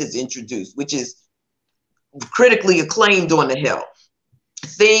Jeffries has introduced, which is critically acclaimed on the Hill.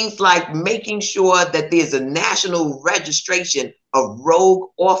 things like making sure that there's a national registration of rogue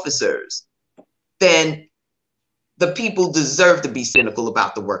officers, then the people deserve to be cynical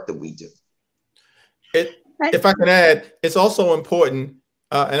about the work that we do. If I can add, it's also important,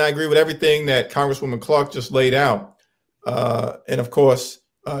 and I agree with everything that Congresswoman Clark just laid out. And of course,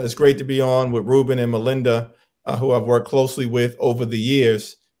 it's great to be on with Ruben and Melinda, who I've worked closely with over the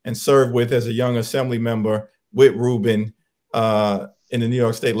years and served with as a young assembly member with Ruben in the New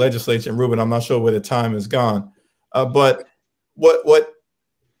York State Legislature. And Ruben, I'm not sure where the time has gone. But what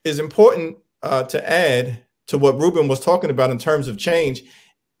is important to add to what Ruben was talking about in terms of change,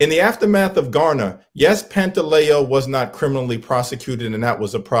 in the aftermath of Garner, yes, Pantaleo was not criminally prosecuted, and that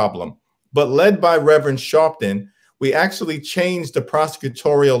was a problem. But led by Reverend Sharpton, we actually changed the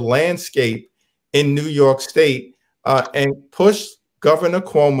prosecutorial landscape in New York State and pushed Governor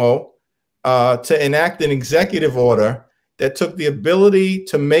Cuomo to enact an executive order that took the ability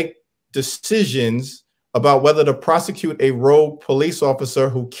to make decisions about whether to prosecute a rogue police officer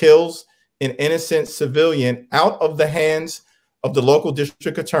who kills an innocent civilian out of the hands of the local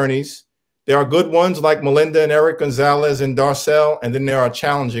district attorneys. There are good ones like Melinda and Eric Gonzalez and Darcel, and then there are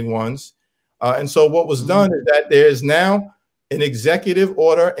challenging ones. And so what was done is that there is now an executive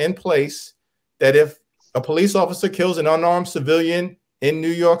order in place that if a police officer kills an unarmed civilian in New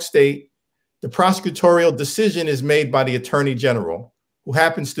York State, the prosecutorial decision is made by the Attorney General, who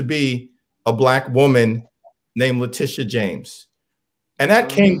happens to be a Black woman named Letitia James. And that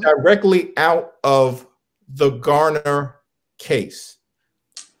came directly out of the Garner case.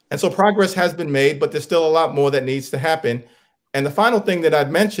 And so progress has been made, but there's still a lot more that needs to happen. And the final thing that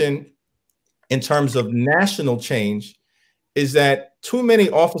I'd mention in terms of national change is that too many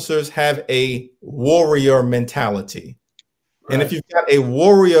officers have a warrior mentality. Right. And if you've got a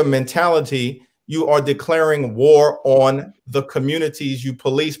warrior mentality, you are declaring war on the communities you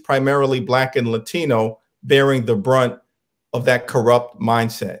police, primarily Black and Latino, bearing the brunt of that corrupt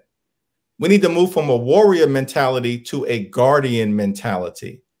mindset. We need to move from a warrior mentality to a guardian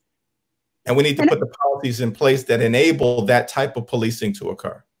mentality. And we need to put the policies in place that enable that type of policing to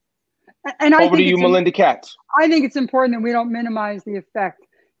occur. And over to you, Melinda Katz. I think it's important that we don't minimize the effect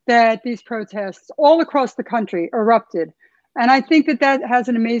that these protests all across the country erupted. And I think that that has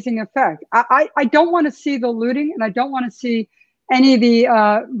an amazing effect. I don't want to see the looting, and I don't want to see any of the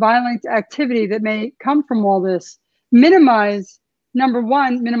violent activity that may come from all this minimize, number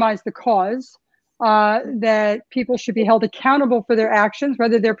one, minimize the cause, that people should be held accountable for their actions,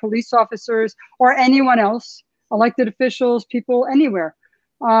 whether they're police officers or anyone else, elected officials, people anywhere.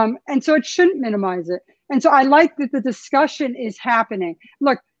 And so it shouldn't minimize it. And so I like that the discussion is happening.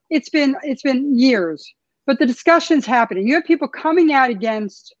 Look, it's been years, but the discussion's happening. You have people coming out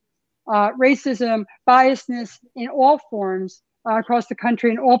against racism, biasness in all forms across the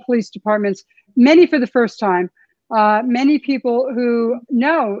country in all police departments, many for the first time. Many people who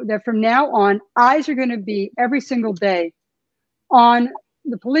know that from now on, eyes are going to be every single day on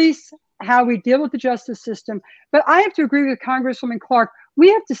the police, how we deal with the justice system. But I have to agree with Congresswoman Clark. We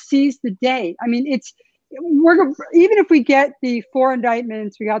have to seize the day. I mean, even if we get the 4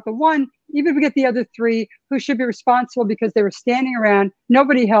 indictments, we got the 1, even if we get the other 3 who should be responsible because they were standing around,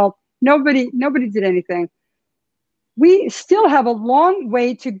 nobody helped, nobody did anything. We still have a long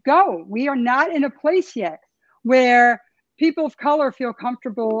way to go. We are not in a place yet where people of color feel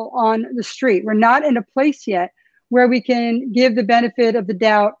comfortable on the street. We're not in a place yet where we can give the benefit of the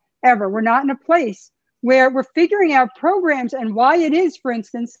doubt ever. We're not in a place where we're figuring out programs and why it is, for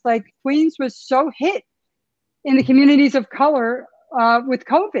instance, like Queens was so hit in the communities of color with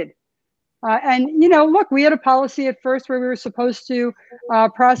COVID. And, you know, look, we had a policy at first where we were supposed to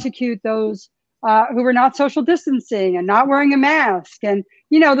prosecute those who were not social distancing and not wearing a mask. And,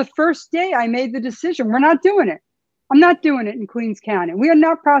 you know, the first day I made the decision, we're not doing it. I'm not doing it in Queens County. We are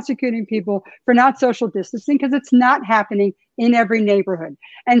not prosecuting people for not social distancing because it's not happening in every neighborhood.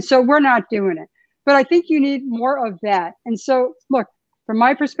 And so we're not doing it. But I think you need more of that. And so, look, from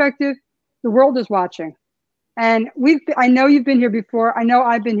my perspective, the world is watching. And I know you've been here before. I know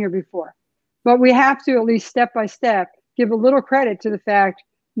I've been here before. But we have to, at least step by step, give a little credit to the fact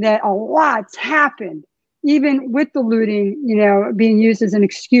that a lot's happened, even with the looting, you know, being used as an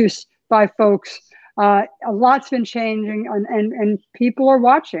excuse by folks. A lot's been changing, and people are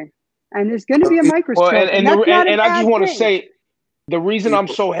watching. And there's going to be a microscope. Well, and I just want to say, the reason I'm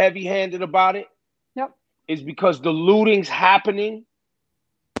so heavy-handed about it is because the looting's happening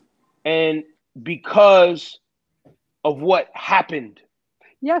and because of what happened.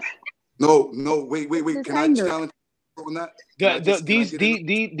 Yes. No, wait. Can I challenge on that?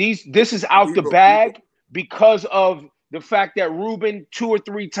 This is out the bag because of The fact that Ruben 2 or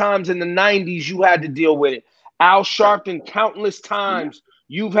 3 times in the 90s, you had to deal with it. Al Sharpton, countless times,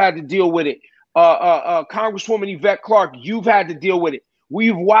 you've had to deal with it. Congresswoman Yvette Clarke, you've had to deal with it.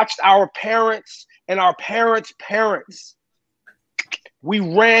 We've watched our parents and our parents' parents. We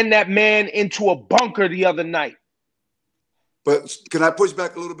ran that man into a bunker the other night. But can I push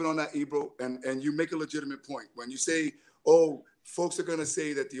back a little bit on that, Ebro? And you make a legitimate point. When you say, oh, folks are going to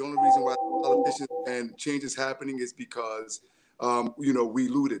say that the only reason why politicians and change is happening is because, you know, we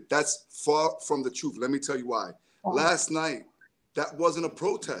looted. That's far from the truth. Let me tell you why. Last night, that wasn't a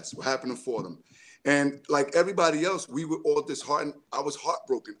protest, what happened in Fordham. And like everybody else, we were all disheartened. I was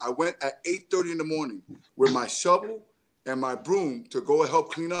heartbroken. I went at 8:30 in the morning with my shovel and my broom to go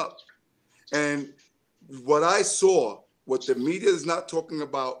help clean up. And what I saw, what the media is not talking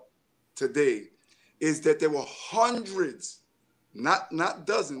about today, is that there were hundreds, not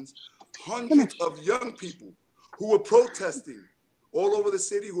dozens, hundreds of young people who were protesting all over the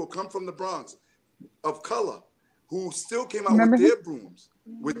city, who come from the Bronx, of color, who still came out with their brooms,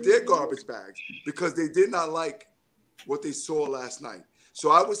 with their garbage bags, because they did not like what they saw last night.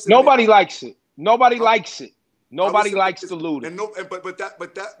 So I was nobody likes it. Nobody likes it. Nobody likes the looting. But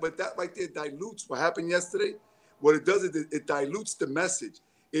that right there dilutes what happened yesterday. What it does is it dilutes the message.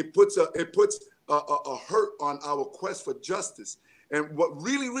 It puts a hurt on our quest for justice. And what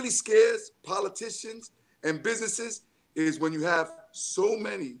really scares politicians and businesses is when you have so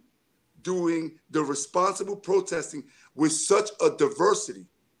many doing the responsible protesting with such a diversity.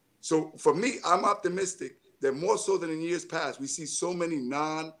 So for me, I'm optimistic that more so than in years past, we see so many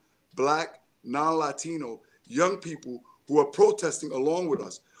non-Black, non-Latino young people who are protesting along with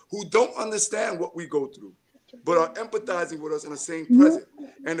us, who don't understand what we go through, but are empathizing with us in the same present.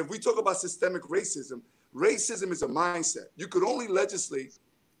 And if we talk about systemic racism, racism is a mindset. You could only legislate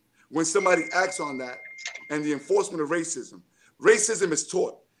when somebody acts on that and the enforcement of racism. Racism is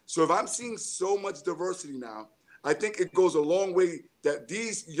taught. So if I'm seeing so much diversity now, I think it goes a long way that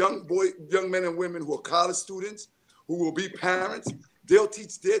these young men and women who are college students, who will be parents, they'll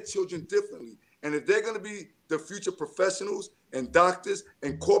teach their children differently. And if they're going to be the future professionals and doctors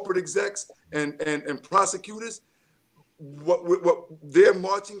and corporate execs and prosecutors, what they're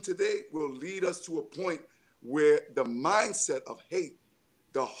marching today will lead us to a point where the mindset of hate,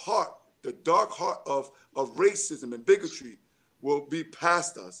 the dark heart of racism and bigotry will be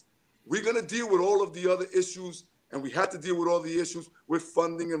past us. We're going to deal with all of the other issues, and we have to deal with all the issues with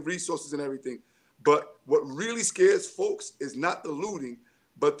funding and resources and everything. But what really scares folks is not the looting,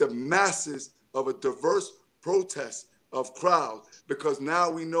 but the masses of a diverse protest of crowds, because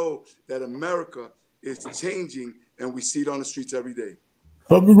now we know that America is changing and we see it on the streets every day.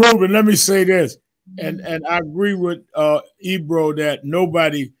 But Ruben, let me say this, and I agree with Ebro that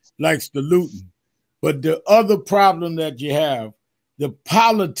nobody likes the looting. But the other problem that you have, the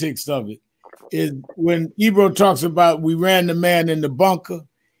politics of it, is when Ebro talks about we ran the man in the bunker,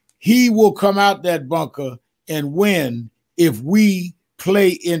 he will come out that bunker and win if we play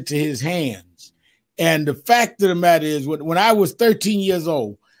into his hands. And the fact of the matter is, when I was 13 years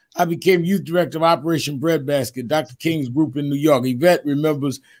old, I became youth director of Operation Breadbasket, Dr. King's group in New York. Yvette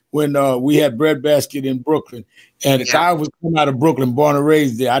remembers when we had Breadbasket in Brooklyn. And I was come out of Brooklyn, born and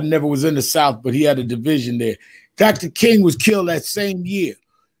raised there. I never was in the South, but he had a division there. Dr. King was killed that same year.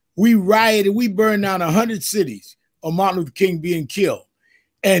 We rioted. We burned down 100 cities on Martin Luther King being killed.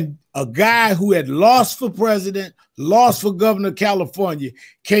 And a guy who had lost for president, lost for governor of California,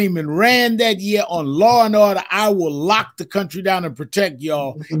 came and ran that year on Law and Order. I will lock the country down and protect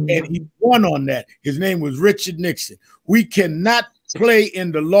y'all. And he won on that. His name was Richard Nixon. We cannot play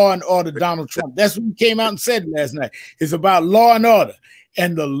in the Law and Order Donald Trump. That's what he came out and said last night. It's about law and order.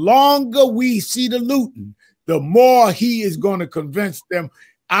 And the longer we see the looting, the more he is going to convince them,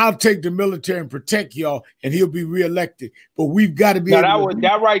 I'll take the military and protect y'all, and he'll be reelected. But we've got to be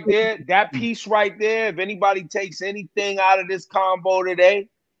that right there, that piece right there, if anybody takes anything out of this combo today,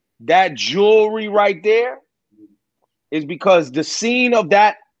 that jewelry right there is because the scene of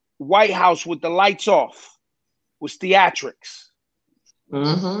that White House with the lights off was theatrics.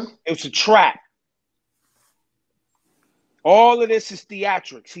 It was a trap. All of this is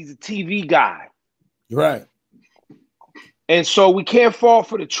theatrics. He's a TV guy. Right. And so we can't fall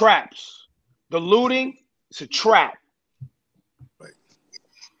for the traps. The looting, it's a trap. Right.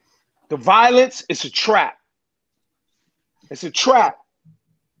 The violence, it's a trap. It's a trap.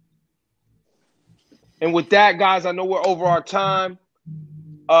 And with that, guys, I know we're over our time.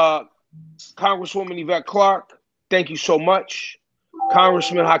 Congresswoman Yvette Clarke, thank you so much.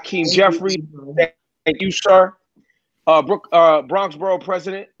 Congressman Hakeem Jeffrey, thank you, sir. Bronx Borough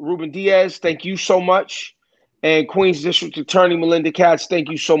President Ruben Diaz, thank you so much. and Queens District Attorney Melinda Katz, thank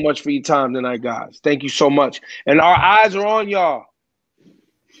you so much for your time tonight, guys. Thank you so much. And our eyes are on y'all.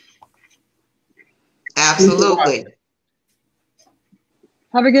 Absolutely.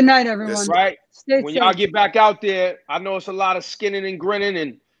 Have a good night, everyone. That's right. Stay when safe. y'all get back out there, I know it's a lot of skinning and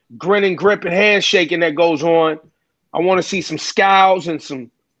grinning, grip and handshaking that goes on. I want to see some scowls and some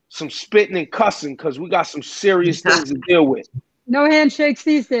spitting and cussing, because we got some serious things to deal with. No handshakes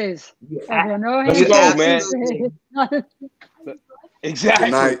these days. Everyone, no Let's handshakes. go, man. Exactly.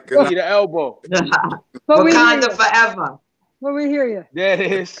 Good night. Good night. Need an elbow. Wakanda forever. Well, we hear you. There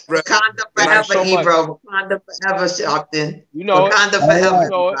it is. Wakanda forever, so Ebro. Wakanda forever, Sharpton. You know Wakanda forever,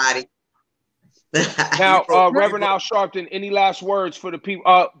 everybody. Now, Reverend Al Sharpton, any last words for the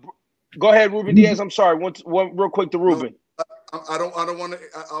people? Go ahead, Ruben Diaz. I'm sorry. One real quick to Ruben. I don't want to.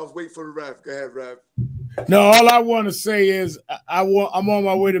 I'll wait for the Rev. Go ahead, Rev. No, all I want to say is I'm on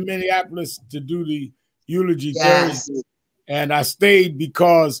my way to Minneapolis to do the eulogy Thursday, and I stayed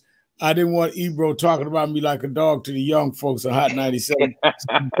because I didn't want Ebro talking about me like a dog to the young folks on Hot 97.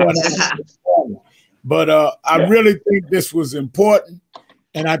 But I really think this was important,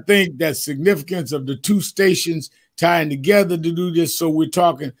 and I think that significance of the two stations tying together to do this, so we're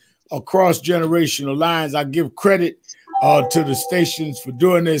talking across generational lines. I give credit to the stations for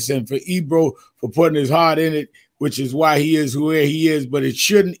doing this, and for Ebro for putting his heart in it, which is why he is who he is. But it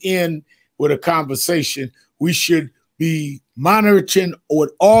shouldn't end with a conversation. We should be monitoring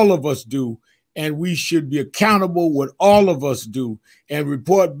what all of us do, and we should be accountable what all of us do, and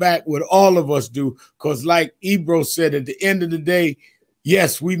report back what all of us do. Because like Ebro said, at the end of the day,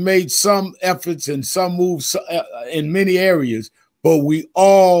 yes, we made some efforts and some moves in many areas, but we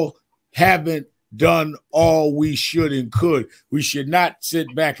all haven't done all we should and could. We should not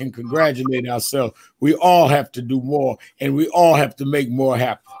sit back and congratulate ourselves. We all have to do more, and we all have to make more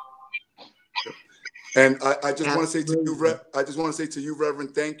happen. And I just want to say to you,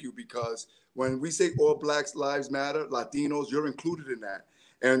 Reverend, thank you, because when we say all Blacks lives matter, Latinos, you're included in that.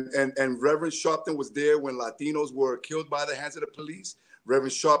 And Reverend Sharpton was there when Latinos were killed by the hands of the police.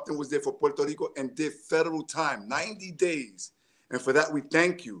 Reverend Sharpton was there for Puerto Rico and did federal time, 90 days. And for that, we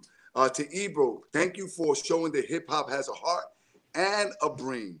thank you. To Ebro, thank you for showing that hip hop has a heart and a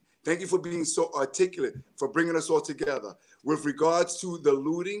brain. Thank you for being so articulate, for bringing us all together. With regards to the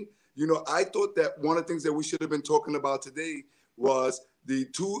looting, you know, I thought that one of the things that we should have been talking about today was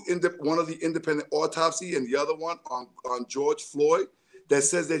one of the independent autopsy and the other one on George Floyd that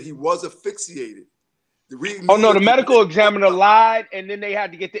says that he was asphyxiated. The medical examiner lied, and then they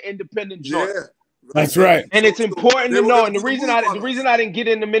had to get the independent joint. Yeah. That's right. And it's important to know. And the reason I didn't get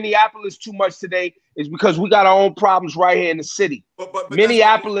into Minneapolis too much today is because we got our own problems right here in the city. But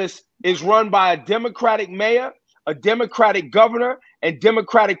Minneapolis is run by a Democratic mayor, a Democratic governor, and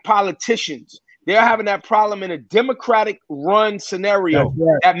Democratic politicians. They're having that problem in a Democratic run scenario.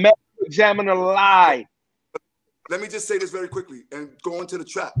 Right. That medical examiner lied. Let me just say this very quickly and go into the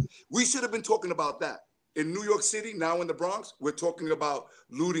trap. We should have been talking about that. In New York City, now in the Bronx, we're talking about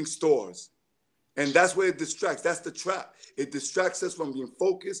looting stores. And that's where it distracts. That's the trap. It distracts us from being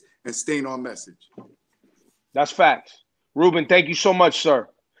focused and staying on message. That's facts. Ruben, thank you so much, sir.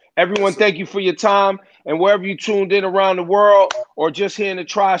 Everyone, thank you for your time. And wherever you tuned in around the world or just here in the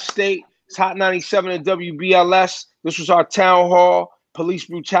tri-state, it's Hot 97 and WBLS. This was our town hall, police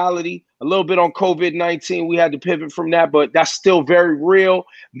brutality, a little bit on COVID-19. We had to pivot from that, but that's still very real.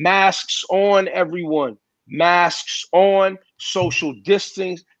 Masks on, everyone. Masks on, social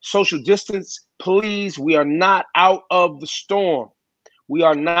distance, please. We are not out of the storm. We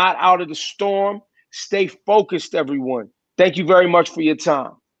are not out of the storm. Stay focused, everyone. Thank you very much for your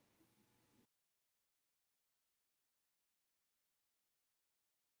time.